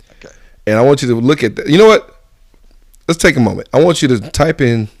 Okay. And I want you to look at that. You know what? Let's take a moment. I want you to type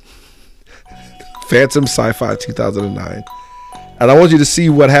in Phantom Sci-Fi 2009. And I want you to see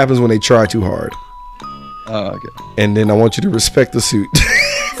what happens when they try too hard. Oh, okay. And then I want you to respect the suit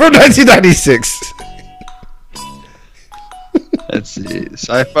from 1996. Let's see.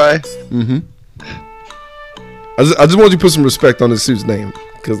 Sci-fi? Mm-hmm. I just want you to put some respect on the suit's name.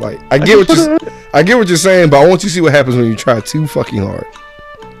 Because I get what you're saying, but I want you to see what happens when you try too fucking hard.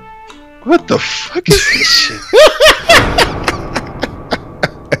 What the fuck is this shit?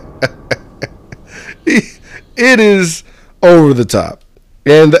 It is over the top.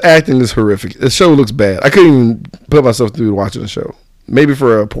 And the acting is horrific. The show looks bad. I couldn't even put myself through watching the show. Maybe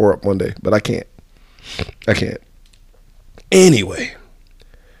for a pour up one day, but I can't. Anyway.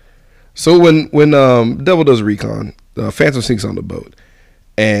 So when Devil does recon, Phantom sneaks on the boat.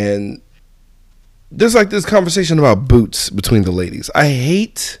 And there's this conversation about boots between the ladies. I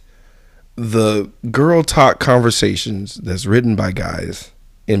hate the girl talk conversations that's written by guys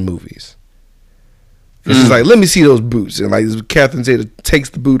in movies. It's just let me see those boots. And Catherine Zeta takes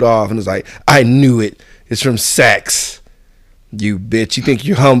the boot off and is I knew it. It's from Saks. You bitch. You think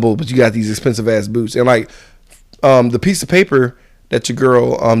you're humble, but you got these expensive ass boots. And the piece of paper that your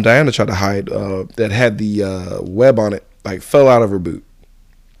girl Diana tried to hide that had the web on it fell out of her boot.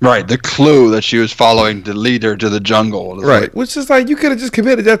 Right, the clue that she was following to lead her to the jungle. Right, which is you could have just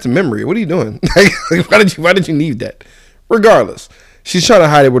committed that to memory. What are you doing? Why did you need that? Regardless, she's trying to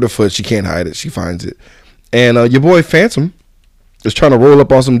hide it with her foot. She can't hide it. She finds it. And your boy Phantom is trying to roll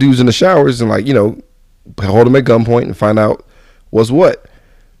up on some dudes in the showers and like, you know, hold them at gunpoint and find out what's what.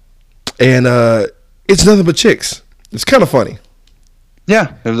 And it's nothing but chicks. It's kind of funny.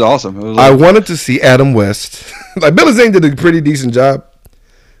 Yeah, it was awesome. It was I like, wanted to see Adam West. Like Billy Zane did a pretty decent job.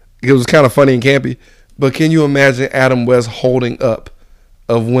 It was kind of funny and campy. But can you imagine Adam West holding up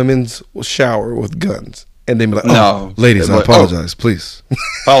a women's shower with guns? And they'd be like, No. ladies, I Like, apologize, please.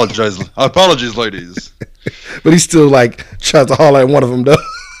 apologies, ladies. But he still like tries to holler at one of them though.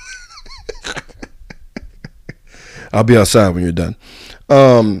 I'll be outside when you're done.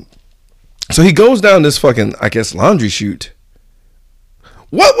 So he goes down this fucking, I guess, laundry chute.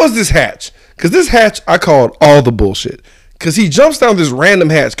 What was this hatch? Because this hatch I called all the bullshit. Because he jumps down this random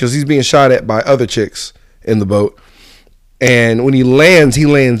hatch because he's being shot at by other chicks in the boat. And when he lands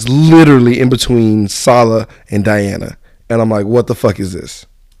literally in between Sala and Diana. And I'm like, what the fuck is this?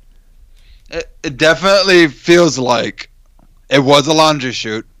 It definitely feels like it was a laundry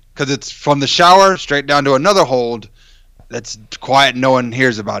chute because it's from the shower straight down to another hold that's quiet. No one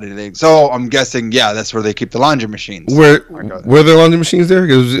hears about anything. So I'm guessing, yeah, that's where they keep the laundry machines. Were there laundry machines there?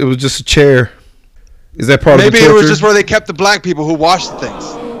 It was just a chair. Is that part of the Maybe torture? it was just where they kept the black people who washed things.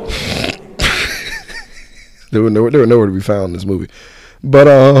 They were nowhere to be found in this movie. But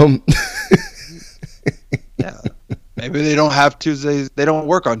Yeah. Maybe they don't have Tuesdays. They don't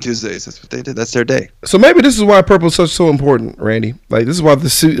work on Tuesdays. That's what they did. That's their day. so maybe this is why purple is so important, Randy. Like this is why the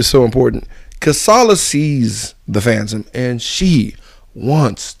suit is so important. Cause Sala sees the Phantom and she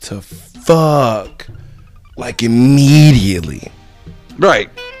wants to fuck like immediately.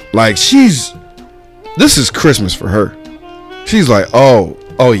 Right. Like this is Christmas for her. She's like, oh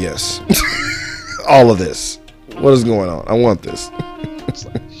yes. All of this. What is going on? I want this.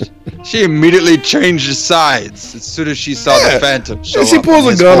 She immediately changed sides as soon as she saw the Phantom show And she up pulls in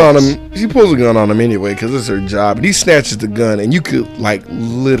a his gun on voice. him. She pulls a gun on him anyway because it's her job. And he snatches the gun, and you could like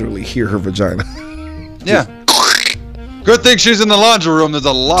literally hear her vagina. Yeah. Good thing she's in the laundry room. There's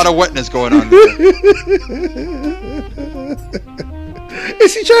a lot of wetness going on there. And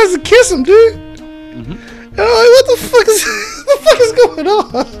she tries to kiss him, dude. And I'm like, what the fuck is going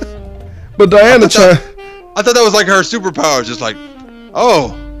on? But Diana I thought that was like her superpower. Just like,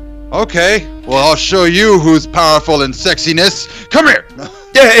 oh, okay. Well, I'll show you who's powerful in sexiness. Come here.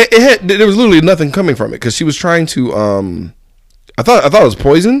 yeah, there was literally nothing coming from it because she was trying to. I thought it was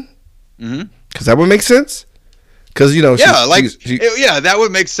poison. Because that would make sense. Because you know, Yeah, that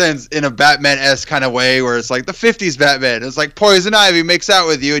would make sense in a Batman-esque kind of way, where it's like the '50s Batman. It's like poison ivy makes out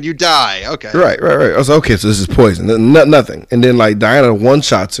with you and you die. Okay. Right. I was like, okay, so this is poison. Nothing. And then like Diana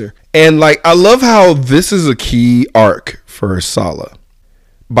one-shots her. And like I love how this is a key arc for Sala.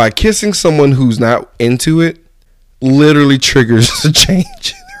 By kissing someone who's not into it, literally triggers a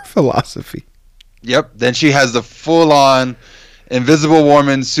change in her philosophy. Yep. Then she has the full-on Invisible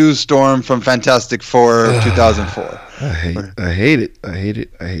Woman Sue Storm from Fantastic Four 2004. I hate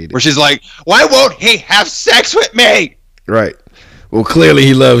it. Where she's like, why won't he have sex with me? Right. Well, clearly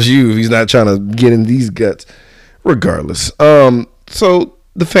he loves you if he's not trying to get in these guts. Regardless. So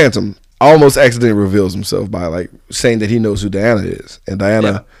the Phantom almost accidentally reveals himself by like saying that he knows who Diana is. And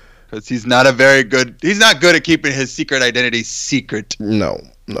Diana... Because he's not good at keeping his secret identity secret. No.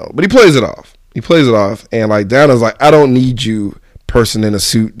 But he plays it off. And like Diana's like, I don't need you, person in a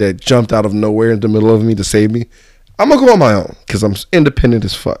suit that jumped out of nowhere in the middle of me to save me. I'm gonna go on my own because I'm independent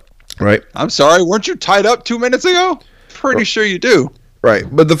as fuck. Right? I'm sorry, weren't you tied up 2 minutes ago? Pretty sure you do. Right.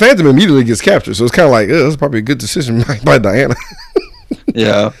 But the Phantom immediately gets captured, so it's kind of like, that's probably a good decision by Diana.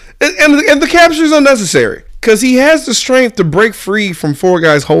 Yeah. And the capture is unnecessary because he has the strength to break free from 4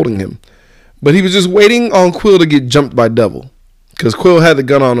 guys holding him, but he was just waiting on Quill to get jumped by Devil because Quill had the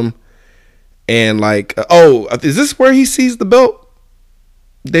gun on him. And like, is this where he sees the belt?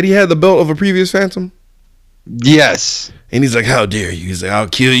 That he had the belt of a previous Phantom? Yes. And he's like, how dare you? He's like, I'll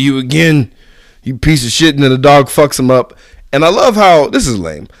kill you again, you piece of shit. And then the dog fucks him up. And I love how, this is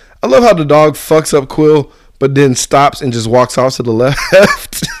lame, I love how the dog fucks up Quill, but then stops and just walks off to the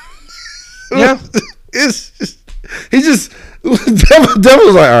left. Yeah. It's just,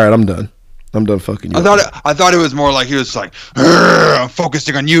 Devil's like, all right, I'm done fucking you. I thought it was more like he was like, I'm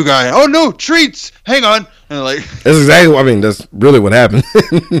focusing on you guys. Oh no, treats. Hang on. And like, that's exactly. I mean, that's really what happened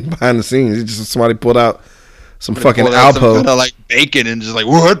behind the scenes. It's just somebody pulled out some fucking Alpo, kind of like bacon, and just like,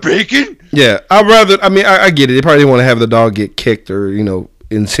 what, bacon? Yeah, I'd rather. I mean, I get it. They probably didn't want to have the dog get kicked or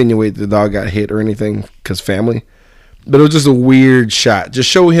insinuate the dog got hit or anything because family. But it was just a weird shot. Just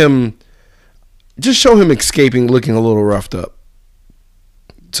show him escaping, looking a little roughed up.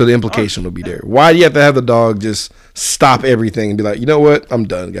 So the implication will be there. Why do you have to have the dog just stop everything and be like, you know what? I'm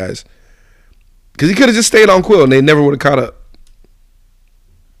done, guys. Because he could have just stayed on Quill and they never would have caught up.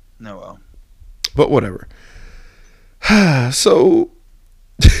 No, well. But whatever. So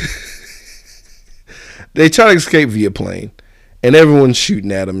they try to escape via plane. And everyone's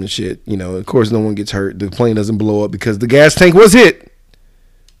shooting at them and shit. You know, of course, no one gets hurt. The plane doesn't blow up because the gas tank was hit.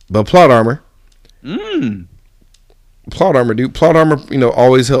 But plot armor. Plot armor, dude. Plot armor, you know,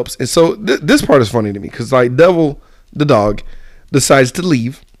 always helps. And so this part is funny to me because, like, Devil, the dog, decides to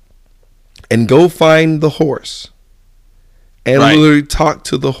leave and go find the horse and literally talk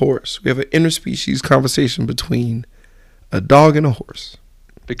to the horse. We have an interspecies conversation between a dog and a horse.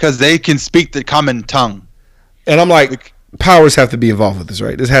 Because they can speak the common tongue. And I'm like, powers have to be involved with this,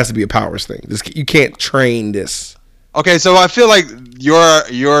 right? This has to be a powers thing. You can't train this. Okay, so I feel like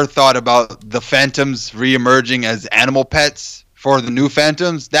your thought about the Phantoms reemerging as animal pets for the new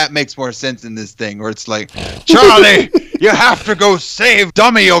Phantoms, that makes more sense in this thing, where it's like, Charlie, you have to go save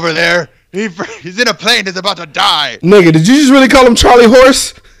Dummy over there. He's in a plane that's about to die. Nigga, did you just really call him Charlie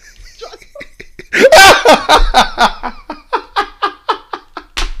Horse?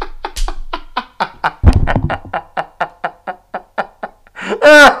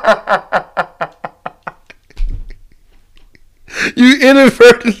 You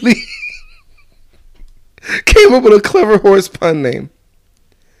inadvertently came up with a clever horse pun name.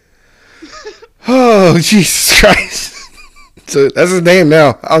 Oh, Jesus Christ. So that's his name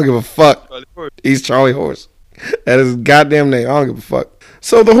now. I don't give a fuck. He's Charlie Horse. That is his goddamn name. I don't give a fuck.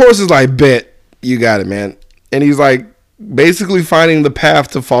 So the horse is like, bet, you got it, man. And he's like basically finding the path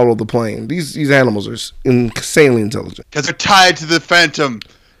to follow the plane. These animals are insanely intelligent. Because they're tied to the Phantom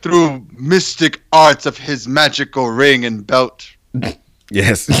through mystic arts of his magical ring and belt.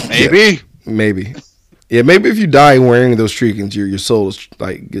 Yes. Maybe? Yeah, maybe. Yeah, maybe if you die wearing those trinkets, your soul is,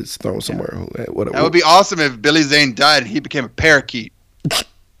 like, gets thrown somewhere. Whatever. That would be awesome if Billy Zane died and he became a parakeet.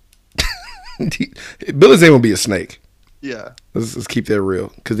 Billy Zane would be a snake. Yeah. Let's keep that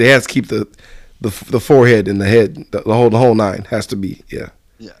real. Because they have to keep the forehead and the head, the whole nine has to be, yeah.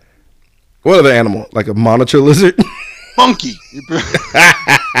 Yeah. What other animal? Like a monitor lizard? Monkey.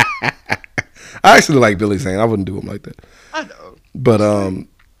 I actually like Billy Zane. I wouldn't do him like that. I know. But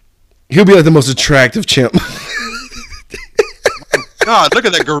he'll be like the most attractive chimp. God, look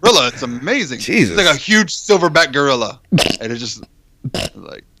at that gorilla. It's amazing. Jesus. It's like a huge silverback gorilla. And it's just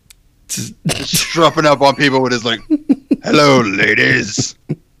like just strupping up on people with his like, hello, ladies.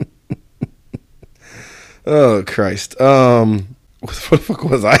 Oh, Christ. What the fuck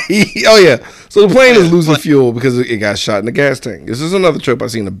was I? Oh, yeah. So the plane is losing fuel because it got shot in the gas tank. This is another trope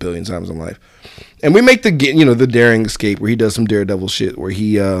I've seen a billion times in life. And we make the daring escape where he does some daredevil shit where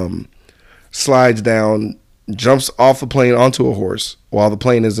he slides down, jumps off the plane onto a horse while the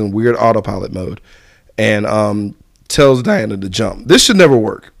plane is in weird autopilot mode and tells Diana to jump. This should never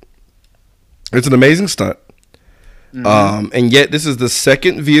work. It's an amazing stunt. Mm-hmm. And yet this is the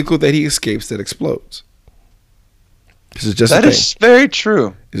second vehicle that he escapes that explodes. This is just that is very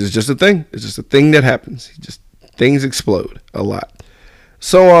true. This is just a thing. It's just a thing that happens. Things explode a lot.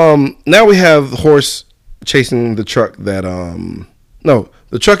 So now we have the horse chasing the truck that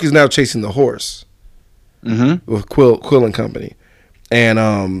the truck is now chasing the horse with Quill and company.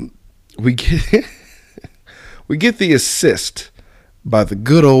 And we get the assist by the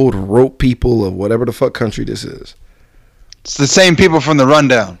good old rope people of whatever the fuck country this is. It's the same people from the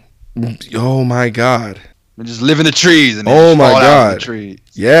Rundown. Oh my God. They just live in the trees and oh my fall God. out of the trees.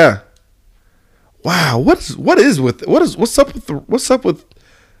 Yeah. Wow. What's up with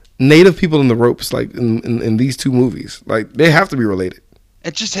Native people in the ropes like in these two movies? Like they have to be related.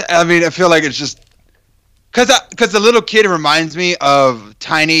 It just, I mean, I feel like it's just because the little kid reminds me of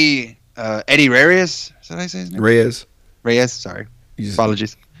tiny Eddie Reyes. Is that how I say his name? Reyes. Sorry.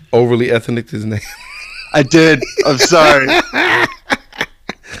 Apologies. Overly ethnic his name. I did. I'm sorry.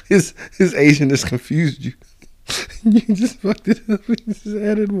 His Asianness confused you. You just fucked it up. You just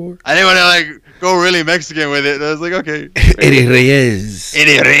added more. I didn't want to like go really Mexican with it. I was like, okay. Eddie Reyes.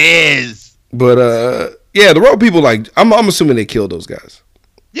 But yeah, the rope people like I'm assuming they killed those guys.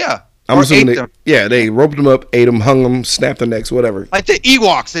 Yeah. I'm assuming they roped them up, ate them, hung them, snapped their necks, whatever. Like the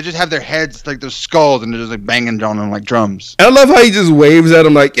Ewoks, they just have their heads like their skulls and they're just like banging on them like drums. And I love how he just waves at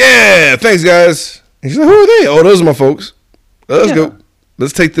them like, yeah, thanks guys. And he's like, who are they? Oh, those are my folks. Let's go.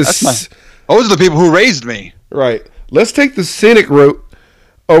 Let's take this. Those are the people who raised me. Right. Let's take the scenic route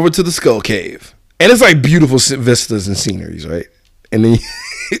over to the Skull Cave. And it's like beautiful vistas and sceneries, right? And then,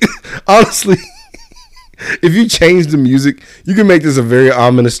 honestly, if you change the music, you can make this a very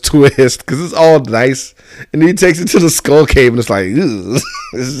ominous twist because it's all nice. And then he takes it to the skull cave and it's like,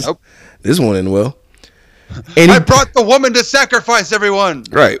 this one isn't well. And I brought the woman to sacrifice everyone.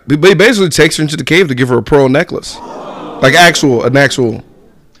 Right. But he basically takes her into the cave to give her a pearl necklace. Like an actual.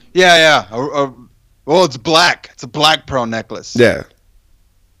 Yeah. Well, it's black. It's a black pearl necklace. Yeah.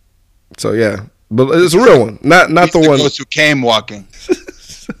 So, yeah. But it's a real one. Not the one. Ghost who came walking.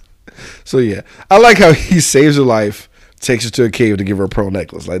 So, yeah. I like how he saves her life, takes her to a cave to give her a pearl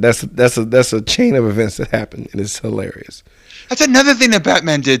necklace. Like, that's a chain of events that happened, and it's hilarious. That's another thing that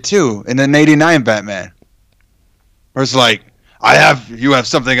Batman did, too, in an 89 Batman. Where it's like, you have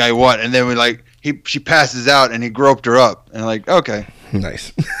something I want, and then she passes out and he groped her up, and like, okay,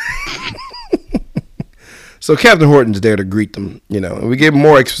 nice. So Captain Horton's there to greet them, and we get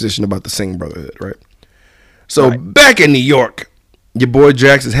more exposition about the Singh Brotherhood, right? So back in New York, your boy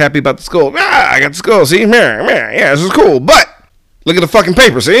Drax is happy about the skull. I got the skull. See, yeah, this is cool, but look at the fucking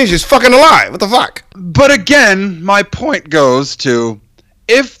paper. See, she's fucking alive. What the fuck? But again, my point goes to,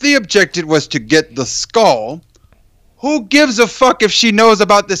 if the objective was to get the skull, who gives a fuck if she knows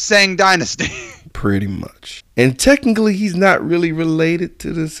about the Singh dynasty? Pretty much. And technically, he's not really related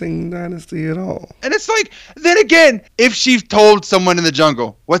to the Singh dynasty at all. And it's like, then again, if she told someone in the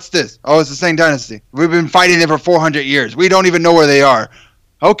jungle, what's this? Oh, it's the Singh dynasty. We've been fighting them for 400 years. We don't even know where they are.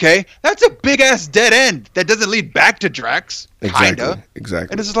 Okay, that's a big-ass dead end that doesn't lead back to Drax. Kinda.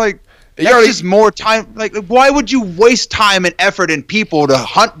 Exactly. And it's like, that's just more time. Like, why would you waste time and effort and people to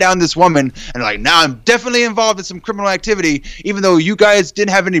hunt down this woman? And like, now I'm definitely involved in some criminal activity, even though you guys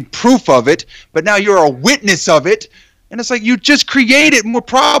didn't have any proof of it, but now you're a witness of it. And it's like, you just created more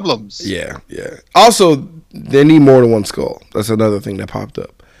problems. Yeah. Also, they need more than one skull. That's another thing that popped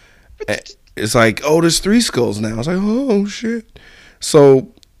up. It's like, oh, there's 3 skulls now. It's like, oh, shit.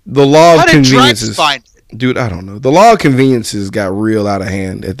 So the law of conveniences. How did Drax find it? Dude, I don't know. The law of conveniences got real out of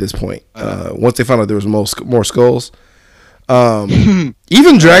hand at this point. Once they found out there was more skulls.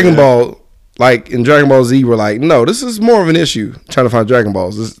 Even Dragon Ball, like in Dragon Ball Z, were like, no, this is more of an issue trying to find Dragon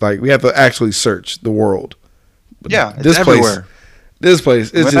Balls. This, like, we have to actually search the world. But yeah, it's everywhere. This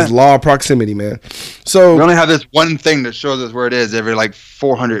place, it's just law of proximity, man. So we only have this one thing that shows us where it is every like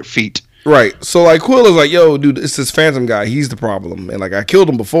 400 feet. Right. So like Quill is like, yo, dude, it's this Phantom guy. He's the problem. And like, I killed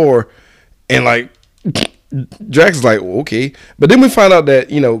him before. And like, Drax is like, well, okay. But then we find out that,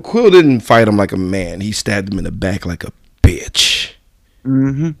 Quill didn't fight him like a man. He stabbed him in the back like a bitch.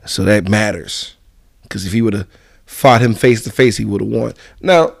 Mm-hmm. So that matters. Because if he would have fought him face to face, he would have won.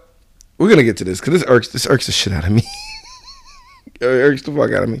 Now, we're going to get to this because this irks the shit out of me. It irks the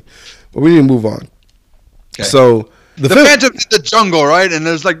fuck out of me. But we need to move on. Okay. So the Phantom's in the jungle, right? And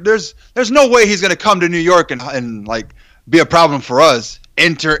there's no way he's going to come to New York and like be a problem for us.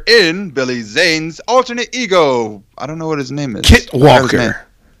 Enter in Billy Zane's alternate ego. I don't know what his name is. Kit Walker.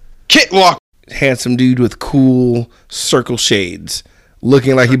 Kit Walker. Handsome dude with cool circle shades.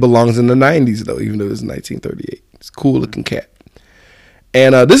 Looking like he belongs in the 90s, though, even though it's 1938. It's a cool looking cat.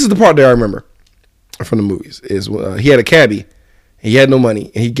 And this is the part that I remember from the movies. Is he had a cabbie. And he had no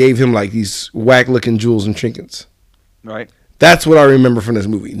money. And he gave him like these whack looking jewels and trinkets. Right. That's what I remember from this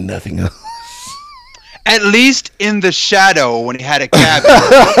movie. Nothing else. At least in the shadow when he had a cabin.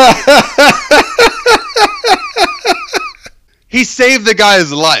 He saved the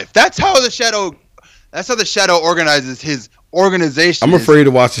guy's life. That's how the shadow organizes his organization. I'm afraid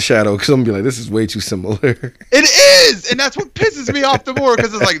to watch the shadow because I'm gonna be like, this is way too similar. It is, and that's what pisses me off the more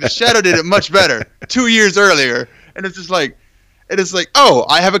because it's like the shadow did it much better 2 years earlier, and it's just like, oh,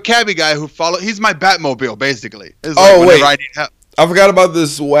 I have a cabbie guy who he's my Batmobile basically. It's like wait, I forgot about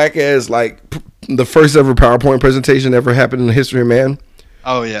this whack ass the first ever PowerPoint presentation ever happened in the history of man.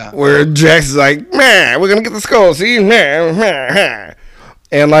 Oh yeah, where Drax is like, man, we're gonna get the skull, see, man.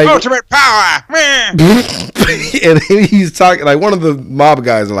 And like ultimate power, man. And he's talking like one of the mob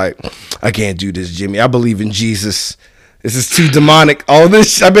guys are like, I can't do this, Jimmy. I believe in Jesus. This is too demonic. All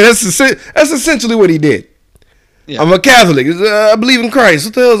this. I mean, that's essentially what he did. Yeah. I'm a Catholic. I believe in Christ.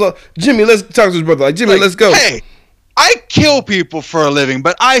 What the hell is Jimmy? Let's talk to his brother. Like, Jimmy, let's go. Hey, I kill people for a living,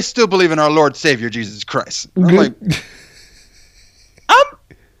 but I still believe in our Lord Savior Jesus Christ. I'm like,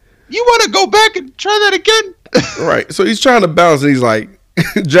 you want to go back and try that again? Right. So he's trying to balance, and he's like,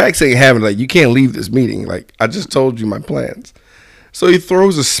 Drax ain't having it. Like, you can't leave this meeting. Like, I just told you my plans. So he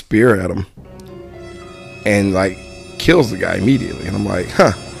throws a spear at him and like kills the guy immediately. And I'm like,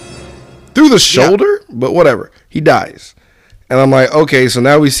 huh. Through the shoulder? Yeah. But whatever. He dies. And I'm like, okay, so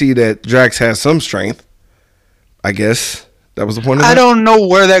now we see that Drax has some strength. I guess that was the point of that. I don't know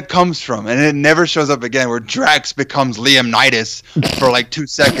where that comes from. And it never shows up again where Drax becomes Leonidas for like 2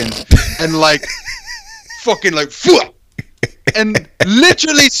 seconds and like fucking like, and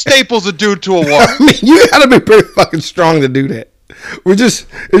literally staples a dude to a wall. I mean, you gotta be pretty fucking strong to do that. It's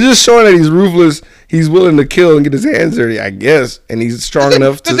just showing that he's ruthless. He's willing to kill and get his hands dirty, I guess, and he's strong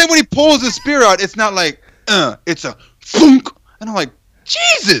enough to. Because then when he pulls the spear out, it's not like, it's a thunk, and I'm like,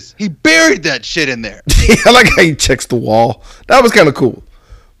 Jesus, he buried that shit in there. I like how he checks the wall. That was kind of cool,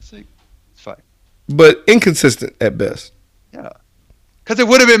 It's like, it's fine. but inconsistent at best. Yeah. Because it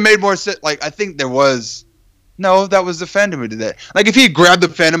would have been made more sense. Like, I think there was. No, that was the Phantom who did that. Like, if he grabbed the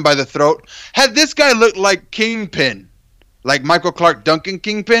Phantom by the throat, had this guy looked like Kingpin, like Michael Clark Duncan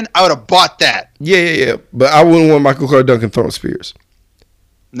Kingpin, I would have bought that. Yeah. But I wouldn't want Michael Clark Duncan throwing spears.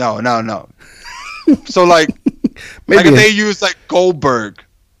 No. So, like Maybe if they used, like, Goldberg.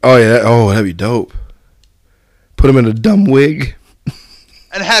 Oh, yeah. That'd be dope. Put him in a dumb wig.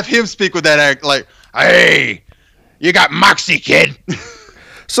 And have him speak with that act, like, hey, you got moxie, kid.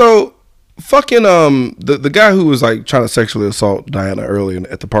 So, fucking, the guy who was, like, trying to sexually assault Diana earlier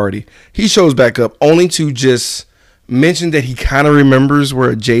at the party, he shows back up only to just mention that he kind of remembers where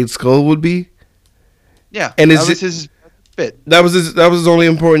a jade skull would be. Yeah, And that was his bit. That was his only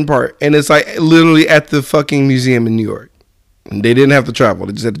important part. And it's, like, literally at the fucking museum in New York. And they didn't have to travel.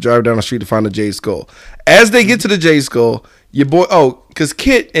 They just had to drive down the street to find the jade skull. As they get to the jade skull, your boy, because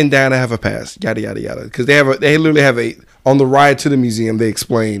Kit and Diana have a past, yada yada yada. Because they literally have on the ride to the museum, they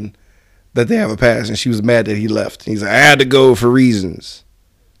explain that they have a past, and she was mad that he left. He's like, I had to go for reasons.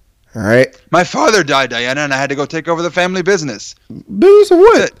 All right, My father died, Diana, and I had to go take over the family business. business of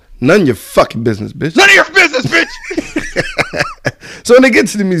what? None of your fucking business, bitch. None of your business, bitch. So when they get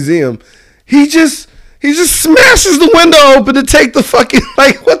to the museum, he just smashes the window open to take the fucking,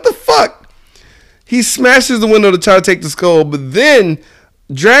 like, what the fuck? He smashes the window to try to take the skull, but then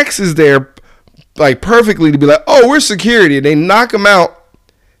Drax is there, like, perfectly to be like, oh, we're security. And they knock him out,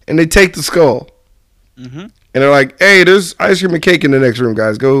 and they take the skull. Mm-hmm. And they're like, hey, there's ice cream and cake in the next room,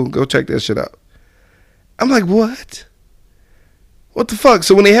 guys. Go check that shit out. I'm like, what? What the fuck?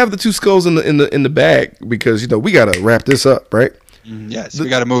 So when they have the two skulls in the bag, because, we got to wrap this up, right? Yes, we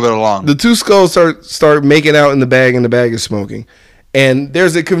got to move it along. The two skulls start making out in the bag, and the bag is smoking. And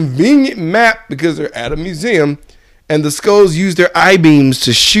there's a convenient map because they're at a museum, and the skulls use their eye beams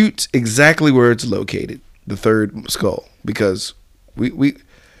to shoot exactly where it's located, the third skull, because we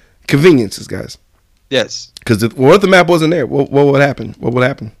conveniences, guys. Yes. Because what if the map wasn't there? What would happen? What would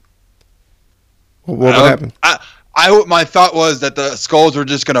happen? What would happen? My thought was that the skulls were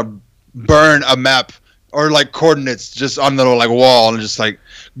just gonna burn a map or like coordinates just on the like wall and just like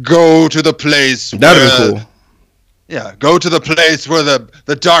go to the place. That'd be cool. Yeah, go to the place where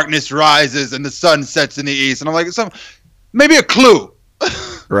the darkness rises and the sun sets in the east. And I'm like, maybe a clue.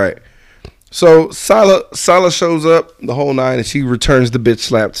 Right. So Sala shows up, the whole nine, and she returns the bitch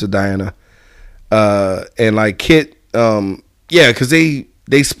slap to Diana. And like Kit, because they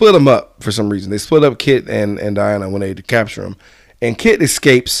split them up for some reason. They split up Kit and Diana when they capture him. And Kit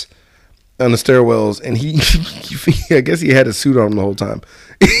escapes on the stairwells, and he I guess he had a suit on him the whole time.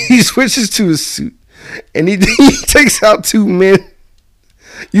 He switches to his suit, and he takes out two men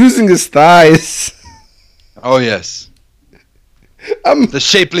using his thighs. Oh yes, the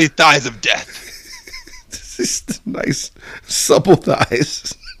shapely thighs of death. Just nice, supple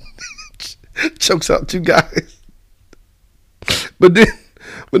thighs. Chokes out two guys. But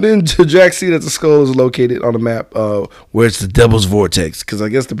then Jack see that the skull is located on the map where it's the Devil's Vortex, because I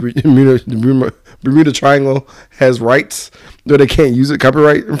guess the Bermuda Triangle has rights that they can't use it,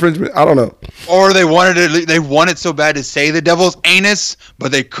 copyright infringement. I don't know. Or they wanted so bad to say the Devil's Anus,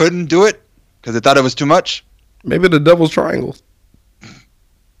 but they couldn't do it because they thought it was too much. Maybe the Devil's Triangle.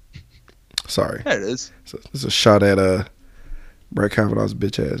 Sorry. There it is. It's a shot at Brett Kavanaugh's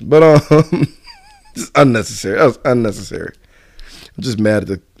bitch ass, but just unnecessary. That was unnecessary. I'm just mad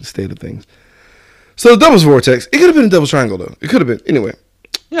at the state of things. So the Devil's Vortex, it could have been a Devil's Triangle though. It could have been. Anyway.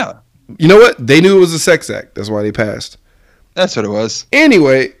 Yeah. You know what? They knew it was a sex act. That's why they passed. That's what it was.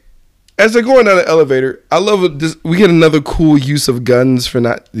 Anyway, as they're going down the elevator, I love it. We get another cool use of guns for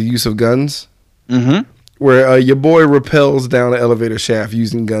not the use of guns. Mm-hmm. Where your boy rappels down the elevator shaft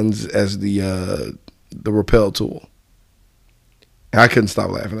using guns as the rappel tool. I couldn't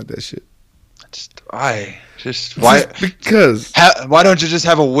stop laughing at that shit. Why? Because why don't you just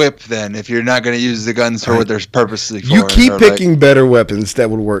have a whip then if you're not going to use the guns for what they're purposely for? You keep picking better weapons that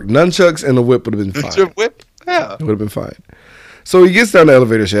would work. Nunchucks and a whip would have been fine. A whip? Yeah. It would have been fine. So he gets down the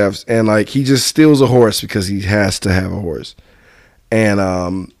elevator shafts and like he just steals a horse because he has to have a horse.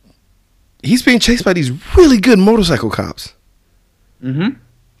 And he's being chased by these really good motorcycle cops. Mm-hmm.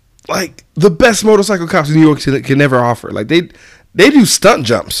 Like the best motorcycle cops in New York can never offer. Like they do stunt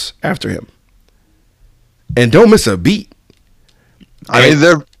jumps after him. and don't miss a beat. I mean,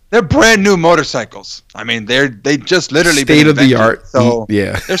 they're brand new motorcycles. I mean, they just literally State of the art. So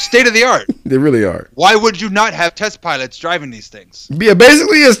yeah, they're state of the art. they really are. Why would you not have test pilots driving these things? Yeah,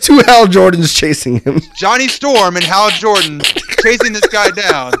 basically, it's two Hal Jordans chasing him. Johnny Storm and Hal Jordan chasing this guy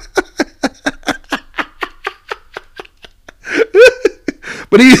down.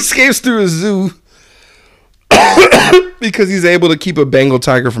 But he escapes through a zoo because he's able to keep a Bengal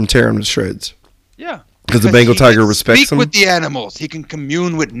tiger from tearing him to shreds. Yeah. Because the Bengal tiger respects speak him. with the animals. He can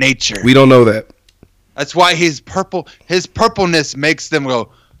commune with nature. We don't know that. That's why his purpleness makes them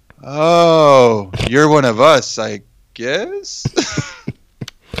go, oh, you're one of us, I guess.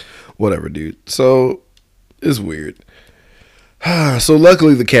 Whatever, dude. So it's weird. So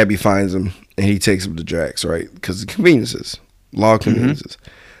luckily the cabbie finds him and he takes him to Drax, right? Because the conveniences, law conveniences.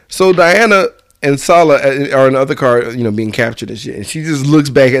 So Diana and Sala are in the other car, you know, being captured and shit. And she just looks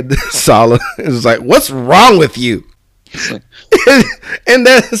back at Sala and is like, "What's wrong with you?" And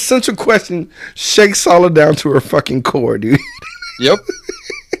that essential question shakes Sala down to her fucking core, dude. Yep.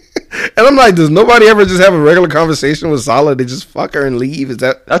 And I'm like, does nobody ever just have a regular conversation with Sala? They just fuck her and leave?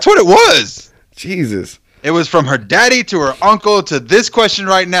 That's what it was. Jesus. It was from her daddy to her uncle to this question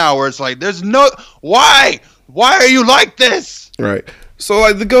right now where it's like, there's no... Why? Why are you like this? Right. So,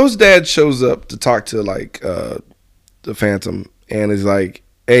 like, the ghost dad shows up to talk to, like, the Phantom. And is like,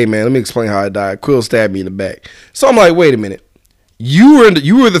 hey, man, let me explain how I died. Quill stabbed me in the back. So I'm like, wait a minute. You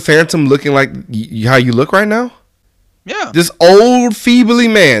were the Phantom looking like how you look right now? Yeah. This old, feebly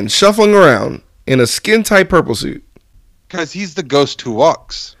man shuffling around in a skin-tight purple suit. Because he's the ghost who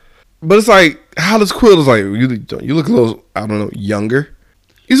walks. But it's like, how does Quill is like, you look a little, I don't know, younger.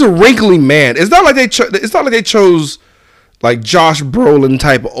 He's a wrinkly man. It's not like they chose like Josh Brolin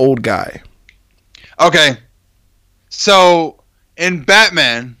type of old guy. Okay. So in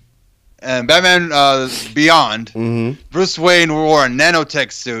Batman and Batman Beyond, Bruce Wayne wore a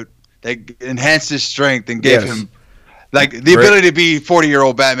nanotech suit that enhanced his strength and gave him like the ability to be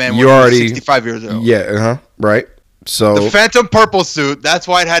 40-year-old Batman when he was 65 years old. Yeah, right. So the Phantom purple suit, that's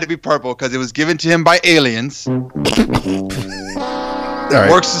why it had to be purple, because it was given to him by aliens. all right.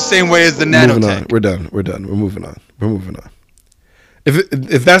 Works the same way as the nanotech. We're done. We're moving on.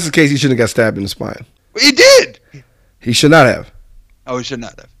 If that's the case, he shouldn't have got stabbed in the spine. He did. He should not have. Oh, he should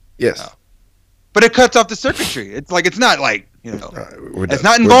not have. Yes. No. But it cuts off the circuitry. It's not like, you know, right, it's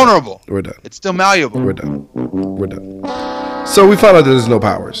not invulnerable. We're done. It's still malleable. We're done. So we found out that there's no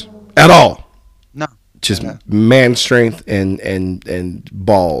powers at all. No. Just man strength and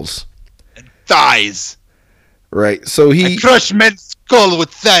balls. And thighs. Right. So I crush men's skull with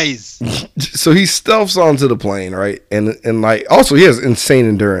thighs. So he stealths onto the plane, right? And like also he has insane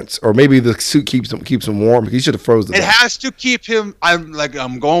endurance. Or maybe the suit keeps him warm. He should have frozen. It has to keep him. I'm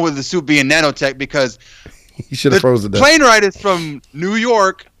going with the suit being nanotech because he should have frozen. The plane ride is from New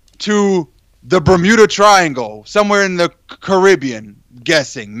York to the Bermuda Triangle, somewhere in the Caribbean,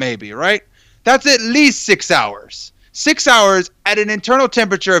 guessing maybe, right? That's at least 6 hours. 6 hours at an internal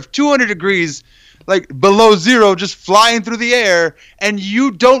temperature of 200 degrees, like below zero, just flying through the air, and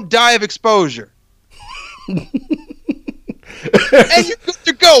you don't die of exposure. And you're good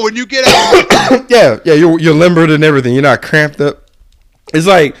to go when you get out. yeah, you're limbered and everything. You're not cramped up. It's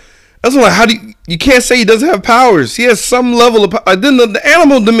like, that's like, how do you can't say he doesn't have powers. He has some level of power. Then the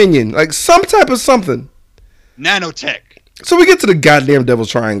animal dominion, like some type of something. Nanotech. So we get to the goddamn Devil's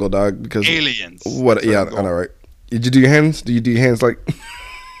Triangle, dog. Because aliens. What? Yeah, I know, right? Did you do your hands? Do you do your hands like?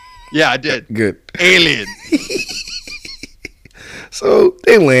 Yeah, I did. Good. Aliens. So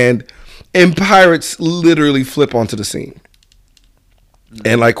they land, and pirates literally flip onto the scene.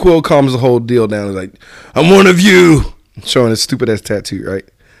 And like Quill calms the whole deal down. He's like, "I'm one of you," showing his stupid ass tattoo, right?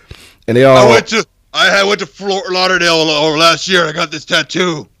 And they all. I went to Fort Lauderdale last year. I got this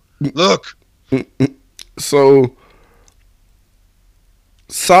tattoo. Look. So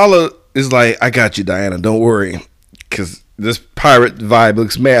Sala is like, "I got you, Diana. Don't worry, because this pirate vibe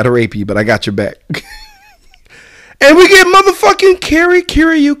looks mad rapey, but I got your back." And we get motherfucking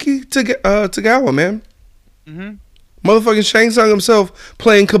Kiriyuki Tagawa, man. Motherfucking Shang Tsung himself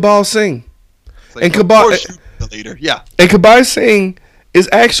playing Kabal Singh. Like, and Kabal, the leader. Yeah. And Kabal Singh is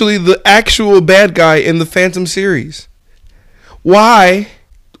actually the actual bad guy in the Phantom series. Why,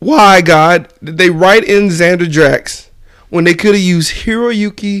 God, did they write in Xander Drax when they could have used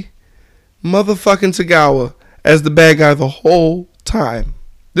Hiroyuki motherfucking Tagawa as the bad guy the whole time?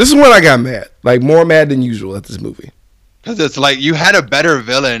 This is when I got mad. Like, more mad than usual at this movie. Because it's like you had a better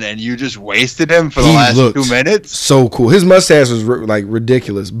villain and you just wasted him for the last 2 minutes. So cool. His mustache was like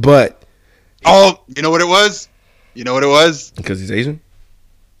ridiculous, but. Oh, you know what it was? Because he's Asian?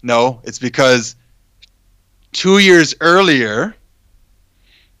 No, it's because 2 years earlier,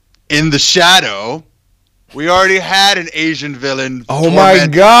 in The Shadow, we already had an Asian villain. Oh my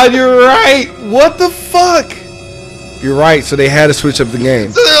God, you're right. What the fuck? You're right. So they had to switch up the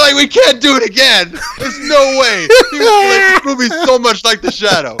game. So they're like, we can't do it again. There's no way. This movie's so much like The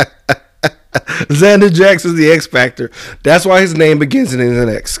Shadow. Xander Jackson's the X Factor. That's why his name begins and ends in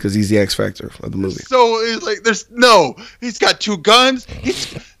X, because he's the X Factor of the movie. So it's like, he's got 2 guns.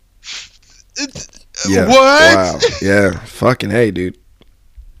 Yeah. What? Wow. Yeah. Fucking hey, dude.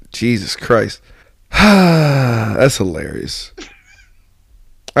 Jesus Christ. That's hilarious.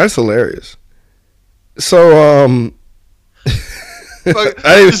 That's hilarious. So,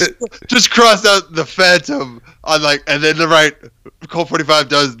 just cross out the Phantom on and then Colt 45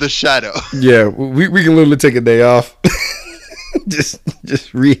 does The Shadow. Yeah, we can literally take a day off. just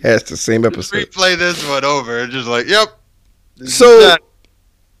rehash the same episode. Replay this one over. Just yep. So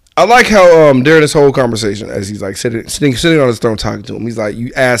I like how during this whole conversation, as he's like sitting on his throne talking to him, he's like,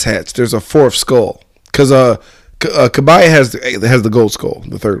 "You asshats, there's a 4th skull." Because Kabaya has the gold skull,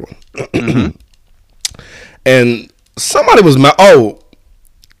 the 3rd one. Mm-hmm. And somebody was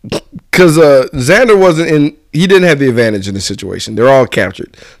because Xander wasn't in. He didn't have the advantage in this situation. They're all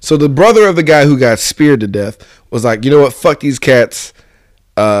captured. So the brother of the guy who got speared to death was like, "You know what? Fuck these cats.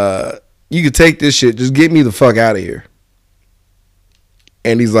 You can take this shit. Just get me the fuck out of here."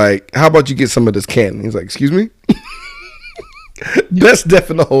 And he's like, "How about you get some of this cannon?" He's like, "Excuse me?" Best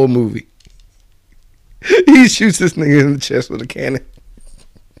death in the whole movie. He shoots this nigga in the chest with a cannon.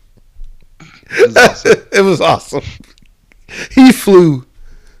 It was awesome. It was awesome. He flew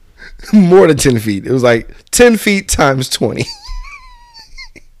more than 10 feet. It was like 10 feet times 20.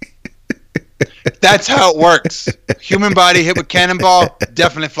 That's how it works. Human body hit with cannonball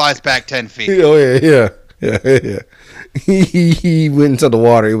definitely flies back 10 feet. Oh yeah. He went into the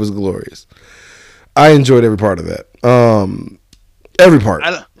water. It was glorious. I enjoyed every part of that. Every part.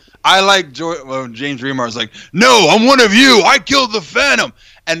 I like James Remar is like, "No, I'm one of you. I killed the Phantom,"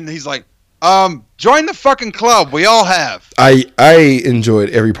 and he's like, "Join the fucking club. We all have." I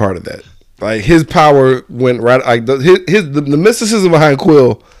enjoyed every part of that. Like his power went right. Like the mysticism behind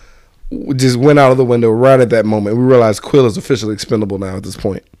Quill just went out of the window right at that moment. We realized Quill is officially expendable now at this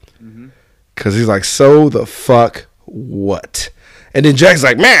point, because he's like, "So the fuck what?" And then Jack's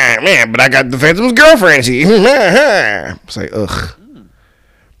like, man, but I got the Phantom's girlfriend. She, it's like, ugh.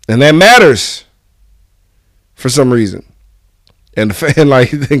 And that matters for some reason. And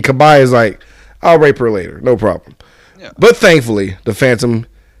Kabaya is like, "I'll rape her later, no problem." Yeah. But thankfully, the Phantom,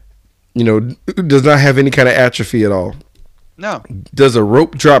 does not have any kind of atrophy at all. No. Does a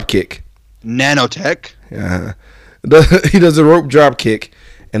rope drop kick. Nanotech. Yeah. He does a rope drop kick,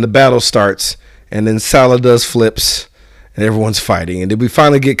 and the battle starts. And then Salah does flips, and everyone's fighting. And then we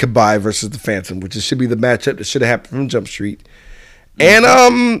finally get Kabaya versus the Phantom, which should be the matchup that should have happened from Jump Street. And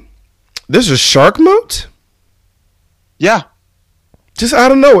there's a shark moat. Yeah. Just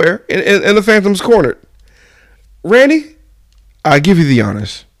out of nowhere, and the Phantom's cornered. Randy, I give you the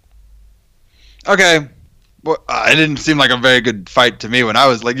honors. Okay. Well, it didn't seem like a very good fight to me when I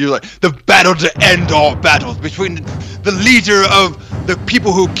was you're like, the battle to end all battles between the leader of the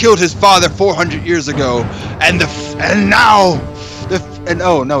people who killed his father 400 years ago and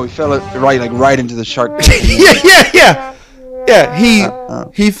oh no, he fell right into the shark.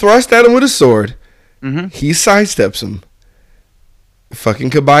 Yeah. He thrust at him with a sword. Mm-hmm. He sidesteps him. Fucking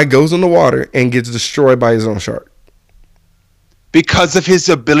Kabaya goes in the water and gets destroyed by his own shark. Because of his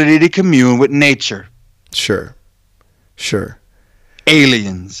ability to commune with nature. Sure.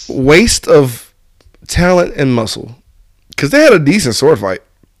 Aliens. Waste of talent and muscle. Because they had a decent sword fight.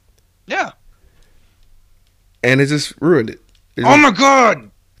 Yeah. And it just ruined it. Oh my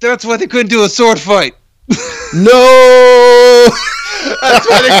God! That's why they couldn't do a sword fight. No! That's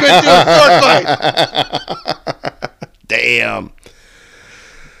why they couldn't do a sword fight. Damn.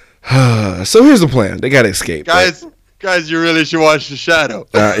 So here's the plan. They gotta escape. Guys, you really should watch The Shadow.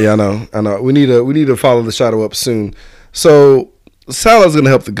 Yeah, I know. We need to follow The Shadow up soon. So Salah's gonna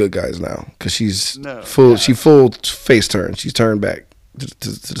help the good guys now because She full face turn. She's turned back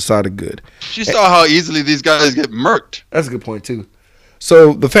to the side of good. She saw how easily these guys get murked. That's a good point too.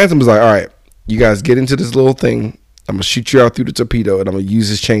 So the Phantom is like, "All right, you guys get into this little thing. I'm gonna shoot you out through the torpedo, and I'm gonna use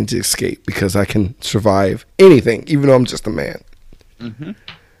this chain to escape because I can survive anything, even though I'm just a man." Mm-hmm.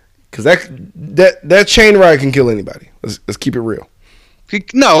 Because that chain ride can kill anybody. Let's keep it real.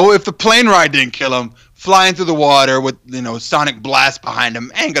 No, if the plane ride didn't kill him, flying through the water with sonic blast behind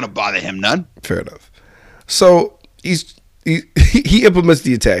him ain't gonna bother him none. Fair enough. So he implements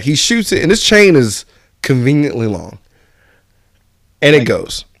the attack. He shoots it, and this chain is conveniently long, and it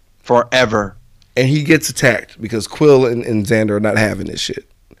goes forever. and he gets attacked because Quill and Xander are not having this shit.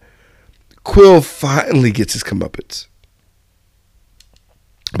 Quill finally gets his comeuppance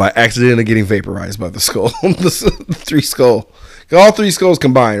by accidentally getting vaporized by the skull, the 3 skull. All 3 skulls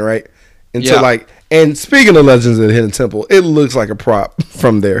combined, right? And speaking of Legends of the Hidden Temple, it looks like a prop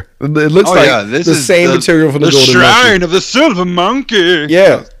from there. It looks this the is same material from the Golden Shrine Monkey. of the Silver Monkey.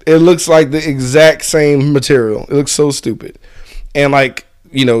 Yeah, it looks like the exact same material. It looks so stupid. And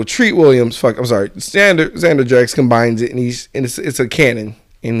Treat Williams, Xander Drax combines it, and it's a cannon,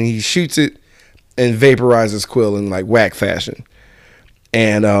 and he shoots it and vaporizes Quill in like whack fashion.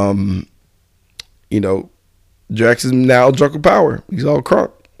 And Drax is now drunk with power. He's all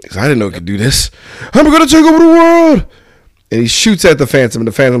crunk. He's like, I didn't know it could do this. I'm gonna take over the world. And he shoots at the Phantom, and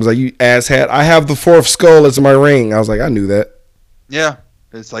the Phantom's like, you asshat, I have the 4th skull as my ring. I was like, I knew that. Yeah,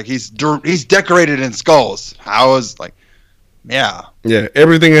 it's like he's decorated in skulls. Yeah.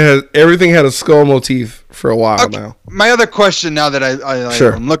 Everything had a skull motif for a while now. My other question, now that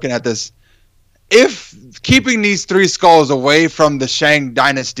I'm looking at this, if keeping these 3 skulls away from the Shang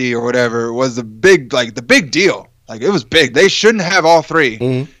Dynasty or whatever was the big deal, like it was big. They shouldn't have all 3.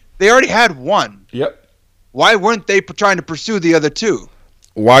 Mm-hmm. They already had 1. Yep. Why weren't they trying to pursue the other 2?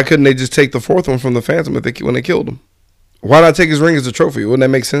 Why couldn't they just take the 4th one from the Phantom when they killed him? Why not take his ring as a trophy? Wouldn't that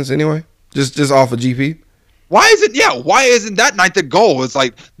make sense anyway? Just off of GP. Why isn't that not the goal? It's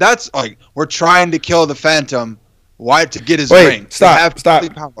like, that's like, we're trying to kill the Phantom. Why? To get his ring. Stop.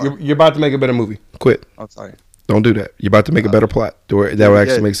 You're about to make a better movie. Quit. Oh, sorry. Don't do that. You're about to make a better plot. That would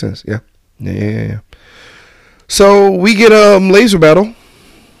actually make sense. Yeah. So we get a laser battle.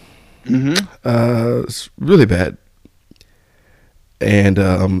 Mm-hmm. It's really bad.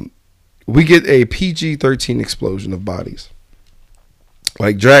 And we get a PG-13 explosion of bodies.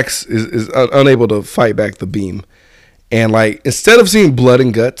 Like Drax is unable to fight back the beam. And like, instead of seeing blood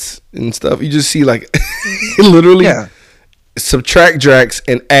and guts and stuff, you just see like literally subtract Drax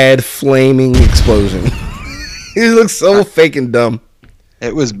and add flaming explosion. He looks so fake and dumb.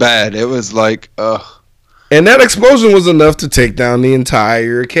 It was bad. It was like, ugh. And that explosion was enough to take down the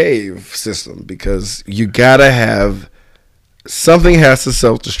entire cave system, because you gotta have something has to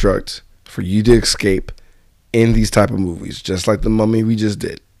self-destruct for you to escape in these type of movies, just like the Mummy we just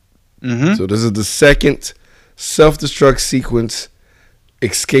did. Mm-hmm. So this is the second self-destruct sequence,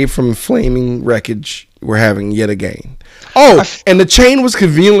 escape from flaming wreckage we're having yet again. Oh, and the chain was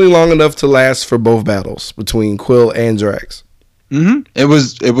conveniently long enough to last for both battles between Quill and Drax. Mm-hmm. It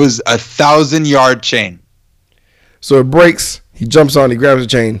was 1,000-yard chain. So it breaks. He jumps on. He grabs the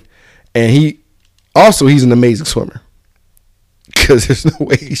chain, and he's an amazing swimmer, because there's no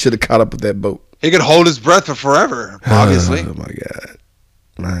way he should have caught up with that boat. He could hold his breath for forever. Obviously. Oh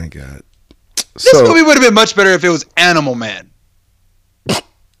my god. This movie would have been much better if it was Animal Man.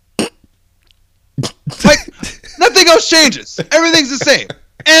 Like, nothing else changes. Everything's the same.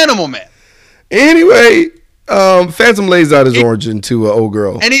 Animal Man. Anyway, Phantom lays out his origin to an old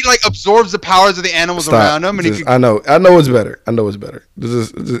girl, and he like absorbs the powers of the animals around him. And I know it's better.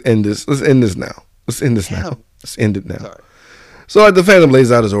 Let's end this. Let's end this now. Let's end it now. Sorry. So like, the Phantom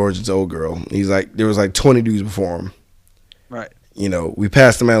lays out his origin to old girl. He's like, there was like 20 dudes before him. Right. We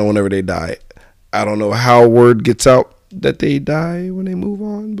pass them out whenever they die. I don't know how word gets out that they die when they move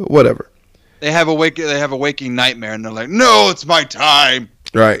on, but whatever. They have a waking nightmare, and they're like, "No, it's my time."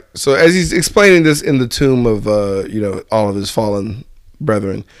 Right. So as he's explaining this in the tomb of all of his fallen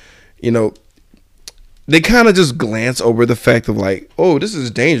brethren, they kind of just glance over the fact of like, oh, this is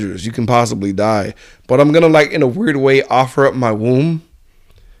dangerous. You can possibly die, but I'm gonna, like, in a weird way, offer up my womb,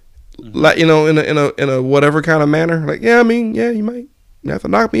 like, in a whatever kind of manner. Like, you might have to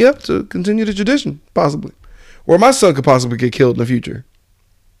knock me up to continue the tradition, possibly, or my son could possibly get killed in the future.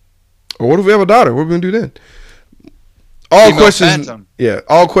 Or what if we have a daughter? What are we gonna do then? All questions. God, it's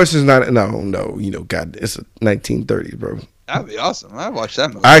 1930s, bro. That'd be awesome. I'd watch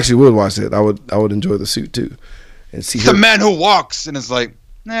that movie. I actually would watch it. I would enjoy the suit too, and see the man who walks, and it's like,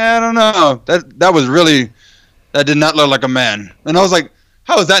 I don't know. That did not look like a man, and I was like,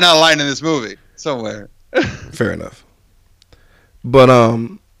 how is that not a line in this movie somewhere? Fair enough. But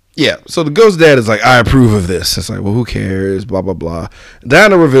yeah. So the ghost dad is like, I approve of this. It's like, well, who cares? Blah blah blah.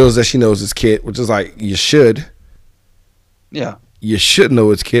 Diana reveals that she knows his Kit, which is like, you should. Yeah. You should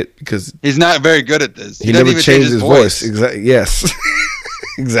know it's Kit, because he's not very good at this. He never changed his voice. Exactly. Yes.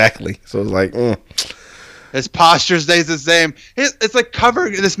 Exactly. So it's like, his posture stays the same. It's like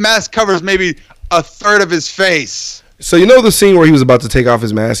this mask covers maybe a third of his face. So the scene where he was about to take off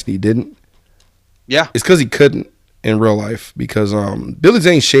his mask and he didn't? Yeah. It's because he couldn't in real life, because Billy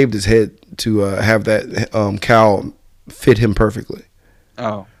Zane shaved his head to have that cowl fit him perfectly.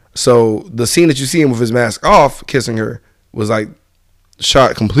 Oh. So the scene that you see him with his mask off, kissing her, was like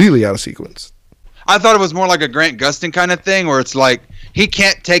shot completely out of sequence. I thought it was more like a Grant Gustin kind of thing, where it's like he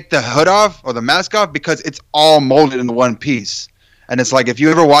can't take the hood off or the mask off because it's all molded into one piece. And it's like if you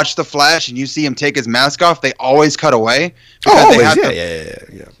ever watch The Flash and you see him take his mask off, they always cut away.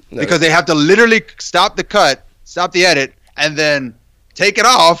 Because they have to literally stop the cut, stop the edit, and then take it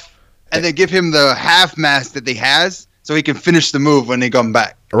off, and then give him the half mask that he has so he can finish the move when they come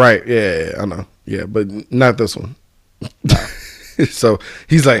back. Right, yeah, I know. Yeah, but not this one. So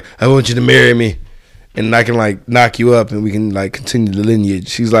he's like, I want you to marry me, and I can like knock you up, and we can like continue the lineage.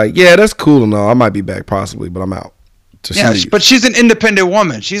 She's like, yeah, that's cool and all. I might be back possibly, but I'm out. So yeah, but she's an independent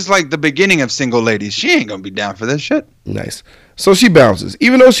woman. She's like the beginning of single ladies. She ain't gonna be down for this shit. Nice. So she bounces.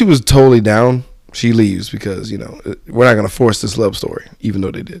 Even though she was totally down, she leaves because, you know, we're not gonna force this love story, even though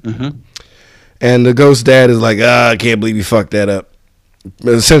they did. Mm-hmm. And the ghost dad is like, I can't believe you fucked that up,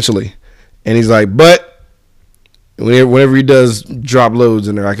 essentially. And he's like, but whenever he does drop loads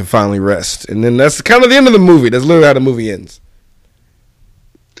in there, I can finally rest. And then that's kind of the end of the movie. That's literally how the movie ends.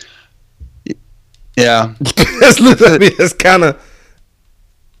 Yeah. That's kind of,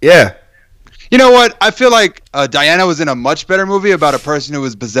 yeah. You know what? I feel like Diana was in a much better movie about a person who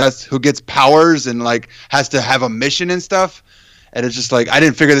was possessed, who gets powers and like has to have a mission and stuff. And it's just like, I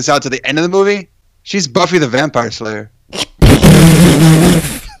didn't figure this out to the end of the movie. She's Buffy the Vampire Slayer.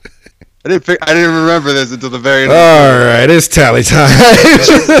 I didn't remember this until the very end. All right, it's tally time.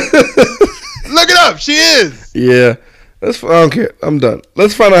 Look it up. She is. Yeah. I don't care. I'm done.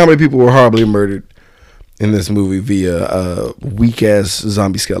 Let's find out how many people were horribly murdered in this movie via weak ass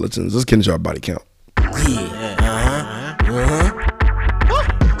zombie skeletons. Let's get into our body count. Yeah.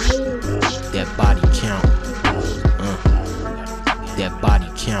 That body count. That body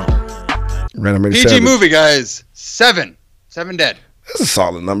count. Random PG Savage. movie, guys. 7 dead. That's a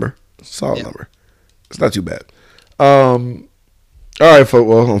solid number. Number. It's not too bad. All right, folks.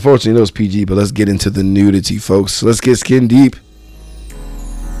 Well, unfortunately, it was PG, but let's get into the nudity, folks. Let's get skin deep.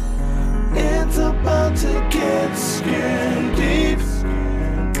 It's about to get skin deep.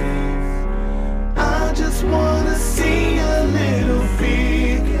 I just wanna see a little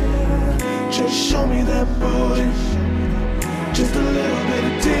peek. Just show me that booty. Just a little bit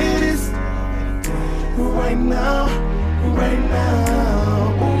of titties. Right now.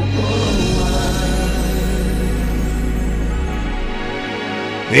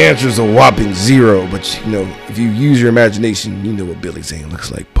 The answer is a whopping 0, but you know, if you use your imagination, you know what Billy Zane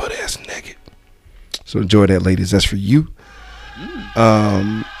looks like, butt ass naked. So enjoy that, ladies. That's for you. We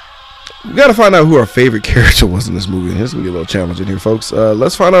gotta find out who our favorite character was in this movie. Here's gonna be a little challenge in here, folks.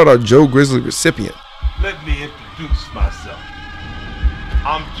 Let's find out our Joe Grizzly recipient. Let me introduce myself.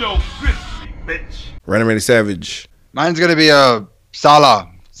 I'm Joe Grizzly, bitch. Randy Savage. Mine's gonna be Salah.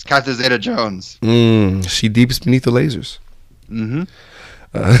 It's Catherine Zeta-Jones. She deepest beneath the lasers. Mm-hmm.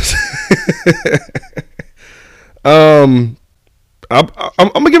 I'm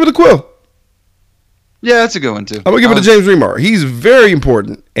gonna give it a Quill. Yeah, that's a good one too. I'm gonna give it to James Remar. He's very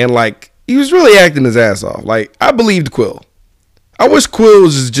important, and like he was really acting his ass off. Like I believed Quill. I wish Quill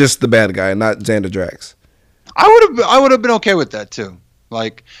was just the bad guy and not Xander Drax. I would have been okay with that too.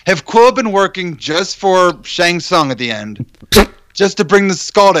 Like, have Quill been working just for Shang Tsung at the end, just to bring the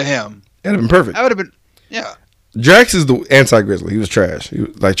skull to him? That'd have been perfect. That would have been, yeah. Drax is the anti-Grizzly. He was trash. He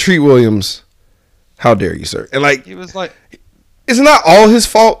was, like, Treat Williams, how dare you, sir? And like, he was like, it's not all his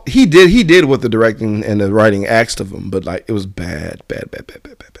fault. He did what the directing and the writing asked of him, but like, it was bad.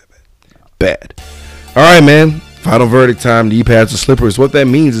 All right, man. Final verdict time. Knee pads or slippers. What that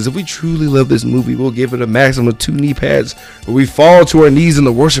means is if we truly love this movie, we'll give it a maximum of 2 knee pads where we fall to our knees in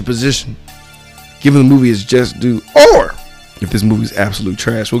the worship position, giving the movie its just due. Or if this movie's absolute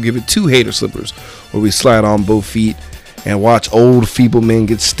trash, we'll give it 2 hater slippers where we slide on both feet and watch old feeble men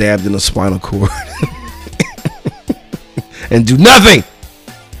get stabbed in the spinal cord and do nothing.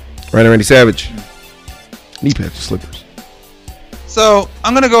 Randy Savage. Knee pads or slippers. So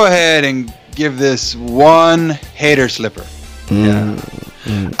I'm gonna go ahead and give this 1 hater slipper. Yeah.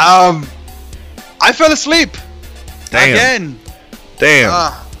 I fell asleep. Damn. Again.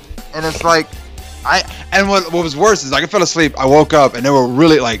 And it's like, what was worse is like I fell asleep. I woke up and they were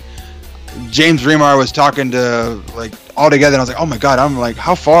really like, James Remar was talking to like all together, and I was like, oh my god, I'm like,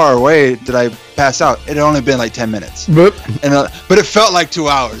 how far away did I pass out? It had only been like 10 minutes. But it felt like 2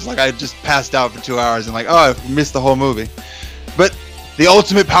 hours. Like I just passed out for 2 hours and like, oh, I missed the whole movie. But the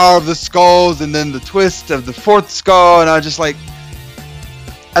ultimate power of the skulls and then the twist of the 4th skull, and I was just like,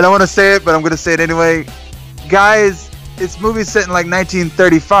 I don't want to say it, but I'm going to say it anyway. Guys, this movie's set in like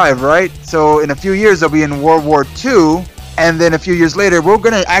 1935, right? So in a few years, they'll be in World War II, And then a few years later, we're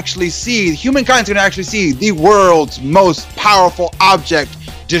going to actually see, humankind's going to actually see the world's most powerful object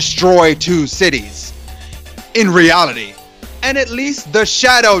destroy 2 cities in reality. And at least the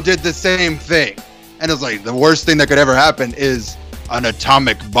Shadow did the same thing. And it's like, the worst thing that could ever happen is an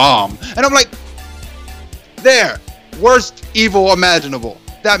atomic bomb. And I'm like, there, worst evil imaginable.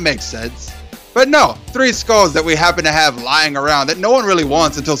 That makes sense. But no, 3 skulls that we happen to have lying around that no one really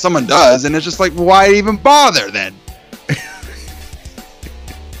wants until someone does. And it's just like, why even bother then?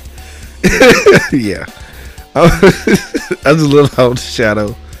 Yeah. I just love how the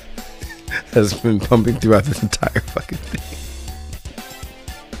Shadow has been pumping throughout this entire fucking thing.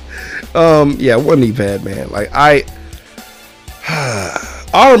 Yeah, wasn't he bad, man? Like, I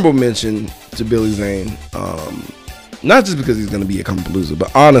honorable mention to Billy Zane. Not just because he's gonna be a Comapalooza,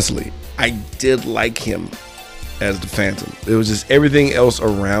 but honestly, I did like him as the Phantom. It was just everything else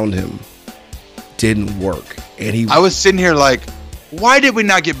around him didn't work, and I was sitting here like, why did we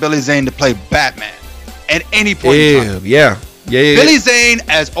not get Billy Zane to play Batman at any point in time? Yeah. Billy Zane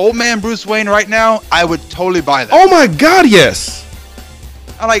as Old Man Bruce Wayne right now, I would totally buy that. Oh my God, yes.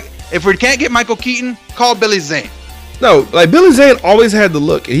 I'm like, if we can't get Michael Keaton, call Billy Zane. No, like Billy Zane always had the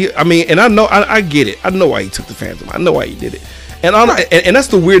look. And I know, I get it. I know why he took the Phantom. I know why he did it. And and that's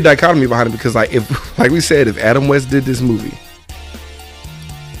the weird dichotomy behind it, because like we said, if Adam West did this movie,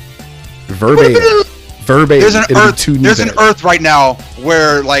 verbatim, there's an Earth right now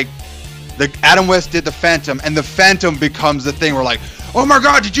where like the Adam West did the Phantom, and the Phantom becomes the thing. We're like, oh my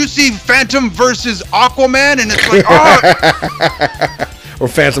God, did you see Phantom versus Aquaman? And it's like, oh. Or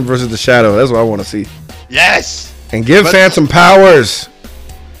Phantom versus the Shadow. That's what I want to see. Yes. And give Phantom powers.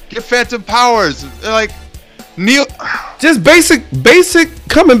 Give Phantom powers. Like Neil. Just basic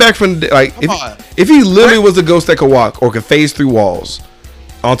coming back from like if he literally was a ghost that could walk or could phase through walls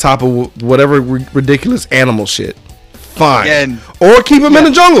on top of whatever ridiculous animal shit. Fine. Again, or keep him in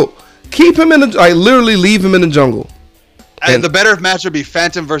the jungle. Keep him in the literally leave him in the jungle. And the better match would be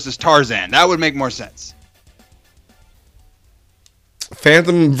Phantom versus Tarzan. That would make more sense.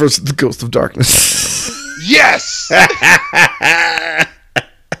 Phantom versus the Ghost of Darkness. Yes.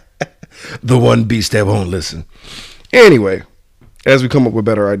 The one beast that won't listen. Anyway, as we come up with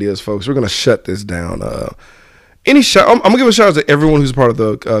better ideas, folks, we're gonna shut this down. I'm gonna give a shout out to everyone who's part of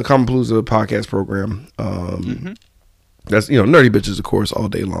the Comapalooza podcast program. That's Nerdy Bitches, of course, all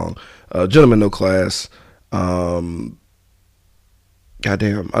day long. Gentlemen No Class. Goddamn,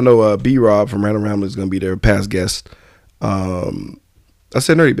 I know B Rob from Random Ramblers is gonna be there, past guest. I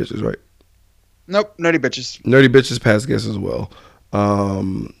said Nerdy Bitches, right? Nope, Nerdy Bitches. Nerdy Bitches, past guest as well.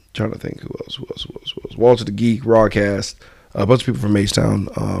 Trying to think who else. Walter the Geek, Rawcast, a bunch of people from H-Town.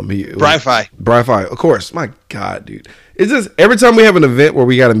 Bri-Fi, of course. My God, dude. It's just every time we have an event where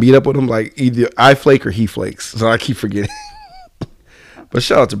we got to meet up with him, like either I flake or he flakes. So I keep forgetting. But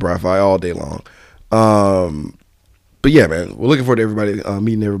shout out to Bri-Fi all day long. But yeah, man, we're looking forward to everybody,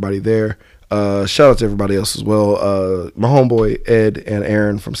 meeting everybody there. Shout out to everybody else as well. My homeboy Ed and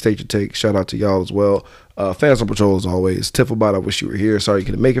Aaron from State Your Take. Shout out to y'all as well. Fans on Patrol as always. Tifflebot, I wish you were here. Sorry you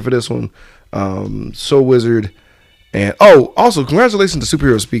couldn't make it for this one. Soul Wizard. And also congratulations to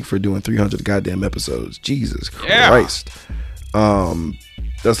Superhero Speak for doing 300 goddamn episodes. Jesus Christ.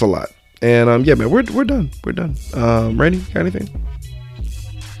 That's a lot. And yeah, man, we're done. We're done. Randy, got anything?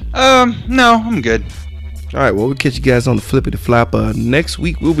 No, I'm good. All right, well, we'll catch you guys on the Flippity Flop. Next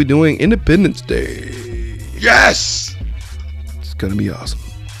week, we'll be doing Independence Day. Yes! It's going to be awesome.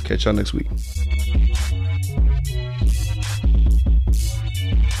 Catch y'all next week.